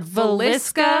it's hard.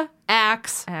 Villisca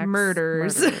Axe Axe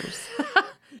murders.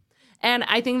 And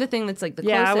I think the thing that's like the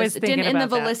Yeah, I closest was thinking in the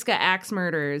about that. Villisca Axe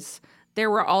murders,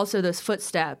 there were also those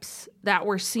footsteps that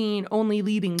were seen only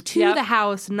leading to the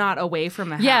house, not away from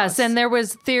the house. Yes, and there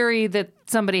was theory that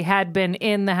somebody had been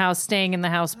in the house, staying in the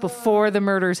house before the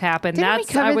murders happened. Didn't we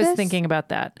cover I was this? thinking about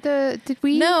that. Did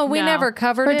we? No, we No. never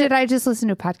covered Or it. did I just listen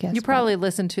to a podcast? You probably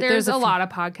listened to. there's a few- lot of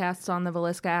podcasts on the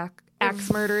Villisca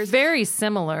Axe murders. very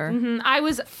similar. I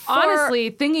was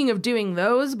honestly thinking of doing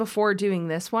those before doing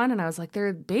this one, and I was like,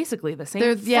 they're basically the same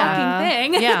fucking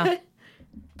thing. Yeah.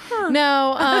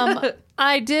 No,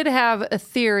 I did have a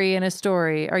theory and a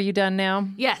story. Are you done now?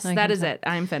 Yes, that is it.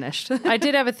 I'm finished. I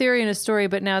did have a theory and a story,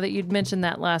 but now that you'd mentioned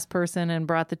that last person and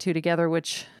brought the two together,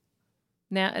 which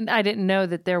now and I didn't know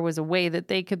that there was a way that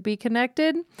they could be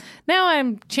connected. Now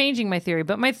I'm changing my theory,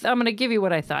 but I'm going to give you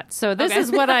what I thought. So this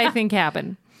is what I think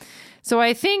happened. So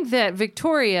I think that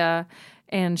Victoria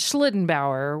and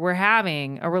Schlittenbauer were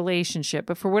having a relationship,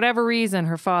 but for whatever reason,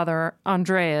 her father,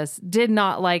 Andreas, did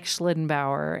not like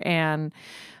Schlittenbauer. And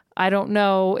I don't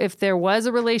know if there was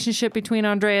a relationship between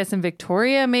Andreas and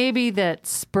Victoria, maybe, that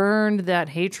spurned that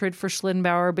hatred for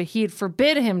Schlittenbauer, but he had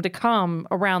forbid him to come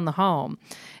around the home.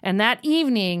 And that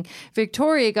evening,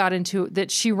 Victoria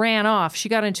she ran off. She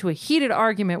got into a heated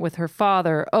argument with her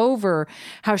father over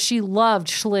how she loved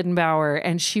Schlittenbauer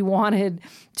and she wanted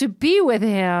to be with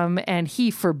him, and he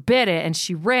forbid it, and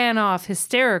she ran off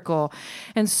hysterical.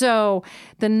 And so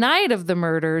the night of the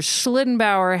murders,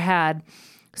 Schlittenbauer had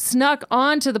snuck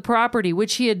onto the property,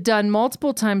 which he had done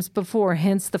multiple times before,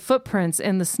 hence the footprints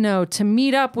in the snow, to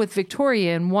meet up with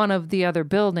Victoria in one of the other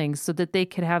buildings so that they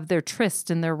could have their tryst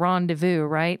and their rendezvous,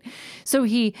 right? So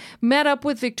he met up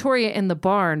with Victoria in the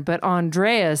barn, but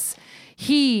Andreas,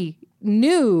 he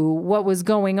knew what was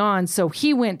going on, so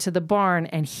he went to the barn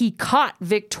and he caught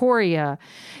Victoria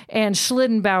and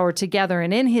Schlittenbauer together,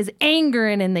 and in his anger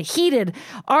and in the heated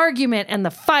argument and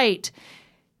the fight,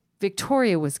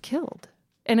 Victoria was killed.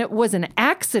 And it was an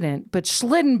accident, but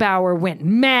Schlittenbauer went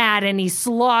mad and he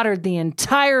slaughtered the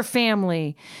entire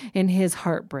family in his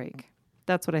heartbreak.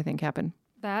 That's what I think happened.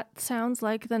 That sounds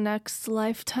like the next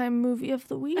Lifetime movie of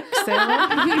the week,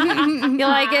 Sarah. You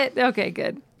like it? Okay,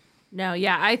 good. No,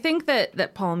 yeah, I think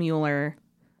that Paul Mueller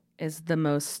is the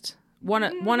most one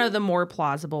of the more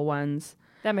plausible ones.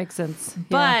 That makes sense. Yeah.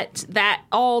 But that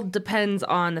all depends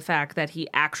on the fact that he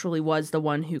actually was the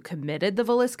one who committed the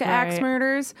Villisca Axe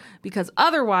murders, because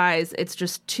otherwise it's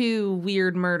just two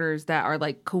weird murders that are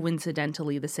like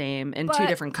coincidentally the same in two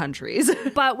different countries.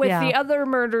 But with Yeah. the other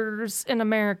murders in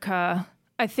America,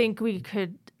 I think we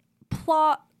could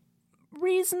plot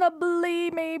reasonably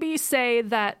maybe say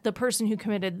that the person who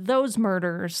committed those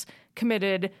murders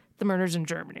committed the murders in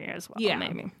Germany as well. Yeah.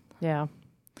 Maybe. Yeah.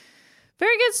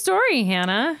 Very good story,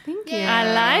 Hannah. Thank you.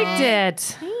 I liked it.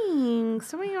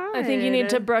 Thanks. Oh my God. I think you need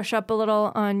to brush up a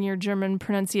little on your German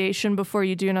pronunciation before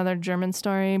you do another German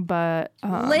story. But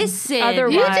listen.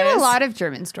 otherwise, You do a lot of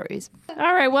German stories.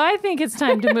 All right, well, I think it's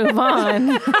time to move on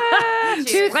to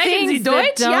Sprechen Sie things that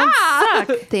Deutsch? don't Ja.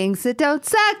 suck. Things that don't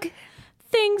suck.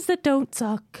 things that don't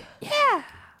suck.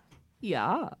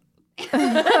 Yeah.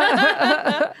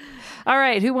 All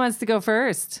right, who wants to go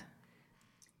first?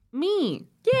 Me.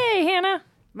 Yay, Hannah.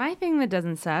 My thing that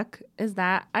doesn't suck is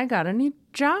that I got a new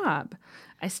job.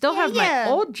 I still have my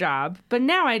old job, but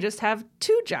now I just have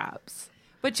 2 jobs.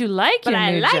 But you like But your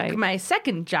I new like job. my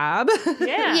second job.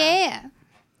 Yeah. Yeah.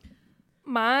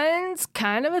 Mine's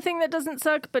kind of a thing that doesn't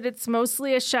suck, but it's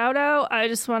mostly a shout out. I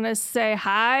just want to say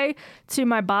hi to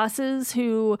my bosses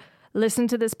who listen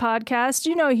to this podcast.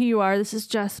 You know who you are. This is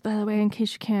Jess, by the way, in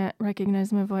case you can't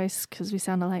recognize my voice because we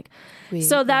sound alike.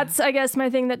 So that's, I guess, my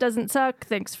thing that doesn't suck.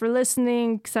 Thanks for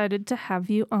listening. Excited to have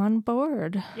you on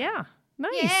board. Yeah.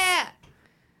 Nice. Yeah.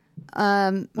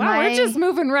 Wow, we're just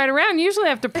moving right around. Usually I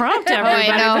have to prompt Oh, everybody.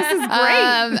 I know. This is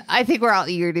great. I think we're all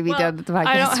eager to be done with the podcast.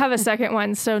 I don't have a second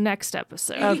one, so next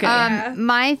episode. Okay.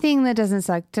 My thing that doesn't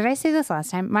suck. Did I say this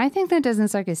last time? My thing that doesn't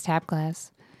suck is tap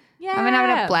class. Yeah. I've been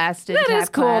having a blast in That tap is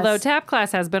cool, class. though. Tap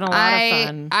class has been a lot of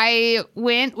fun. I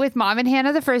went with Mom and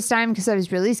Hannah the first time because I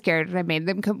was really scared, and I made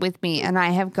them come with me. And I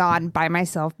have gone by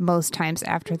myself most times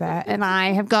after that, and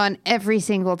I have gone every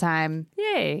single time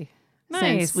Yay. Nice.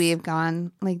 since we have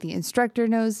gone. Like the instructor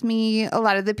knows me. A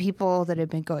lot of the people that have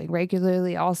been going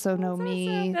regularly also know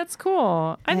me. That's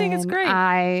cool. I think it's And great.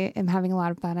 I am having a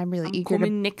lot of fun. I'm really eager to.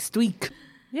 Coming next week.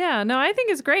 Yeah, no, I think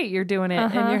it's great you're doing it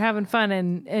and you're having fun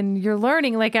and you're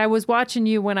learning. Like I was watching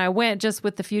you when I went, just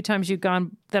with the few times you've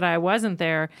gone that I wasn't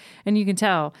there, and you can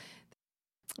tell.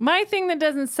 My thing that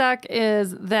doesn't suck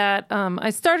is that I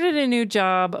started a new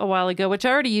job a while ago, which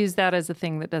I already used that as a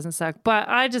thing that doesn't suck, but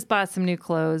I just bought some new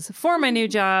clothes for my new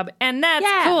job, and that's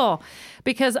cool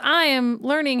because I am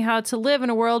learning how to live in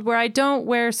a world where I don't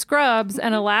wear scrubs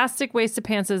and elastic waisted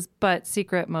pants, but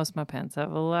secret, most of my pants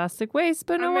have elastic waist,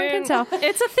 but no one can tell.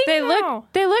 It's a thing They now.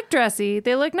 look dressy.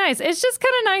 They look nice. It's just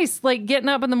kind of nice, like getting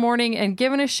up in the morning and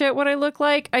giving a shit what I look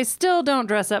like. I still don't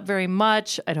dress up very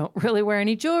much. I don't really wear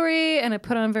any jewelry, and I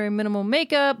put on very minimal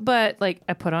makeup, but like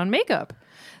I put on makeup.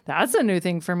 That's a new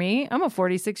thing for me. I'm a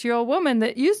 46-year-old woman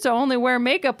that used to only wear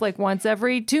makeup like once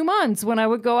every 2 months when I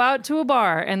would go out to a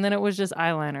bar, and then it was just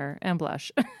eyeliner and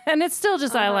blush. And it's still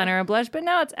just eyeliner and blush, but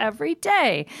now it's every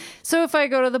day. So if I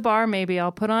go to the bar, maybe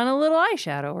I'll put on a little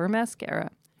eyeshadow or mascara.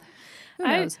 Who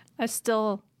knows? I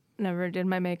still never did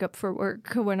my makeup for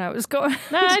work when I was going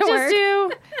No, to I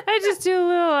work. just do a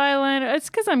little eyeliner. It's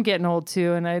because I'm getting old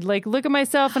too, and I like look at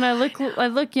myself, and I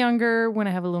look younger when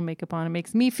I have a little makeup on. It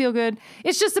makes me feel good.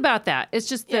 It's just about that. It's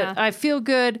just that I feel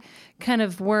good, kind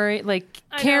of worry, like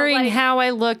caring like, how I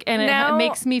look, and now- it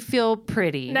makes me feel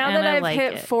pretty. Now and that I I've like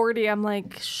hit it. 40, I'm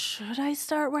like, should I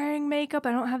start wearing makeup?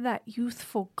 I don't have that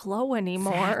youthful glow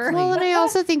anymore. Well, and I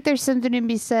also think there's something to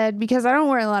be said because I don't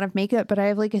wear a lot of makeup, but I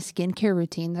have like a skincare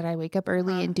routine that I wake up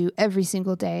early and do every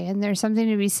single day. And there's something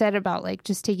to be said about like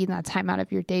just taking that time out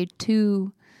of your day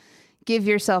to give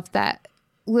yourself that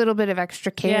little bit of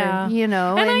extra care, you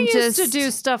know, And I used just to do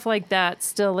stuff like that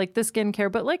still, like the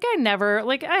skincare, but like I never,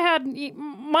 like I had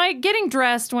my getting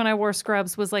dressed when I wore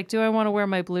scrubs was like, do I want to wear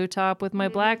my blue top with my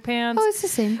black pants? Oh, it's the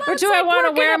same. Or do I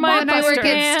want to wear my When I work at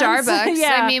pants? Starbucks,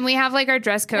 Yeah. I mean, we have like our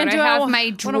dress code. And I do I have wanna my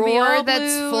be drawer all that's blue, or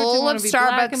do you full wanna of be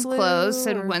black and Starbucks blue, clothes, or-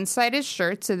 and one side is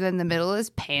shirts, and then the middle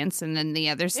is pants, and then the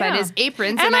other side Yeah. is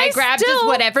aprons. And And I I grab just still-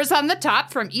 whatever's on the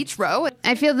top from each row.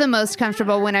 I feel the most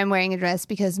comfortable when I'm wearing a dress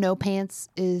because no pants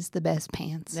is the best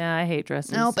pants. Yeah, I hate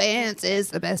dresses. No pants is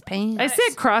the best pants. I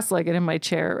sit cross-legged in my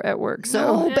chair at work,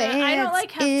 so No pants I don't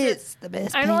like have to- is the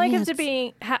best I don't like have to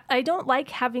pants. be. I don't like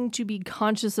having to be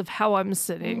conscious of how I'm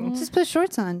sitting. Just put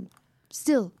shorts on.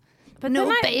 Still. But no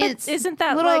then pants. isn't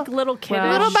that Little- like little kid?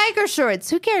 Little biker shorts.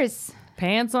 Who cares?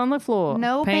 pants on the floor.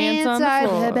 No pants on pants the are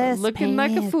floor. the best Looking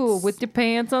like a pants. fool with your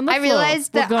pants on the I floor.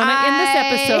 realized We're that gonna end this I-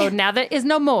 episode. Now there is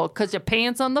no more because your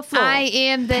pants on the floor. I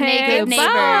am the naked Pants neighbor.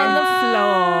 on the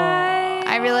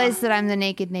floor. I realized that I'm the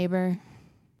naked neighbor.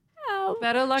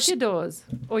 Better lock your doors,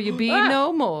 or you be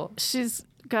no more. She's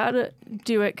gotta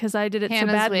do it because I did it Hannah's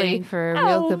so badly. waiting for a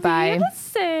real goodbye.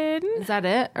 Listen. Is that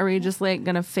it? Are we just like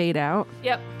gonna fade out?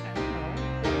 Yep.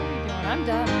 I'm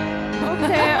done.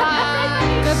 Okay.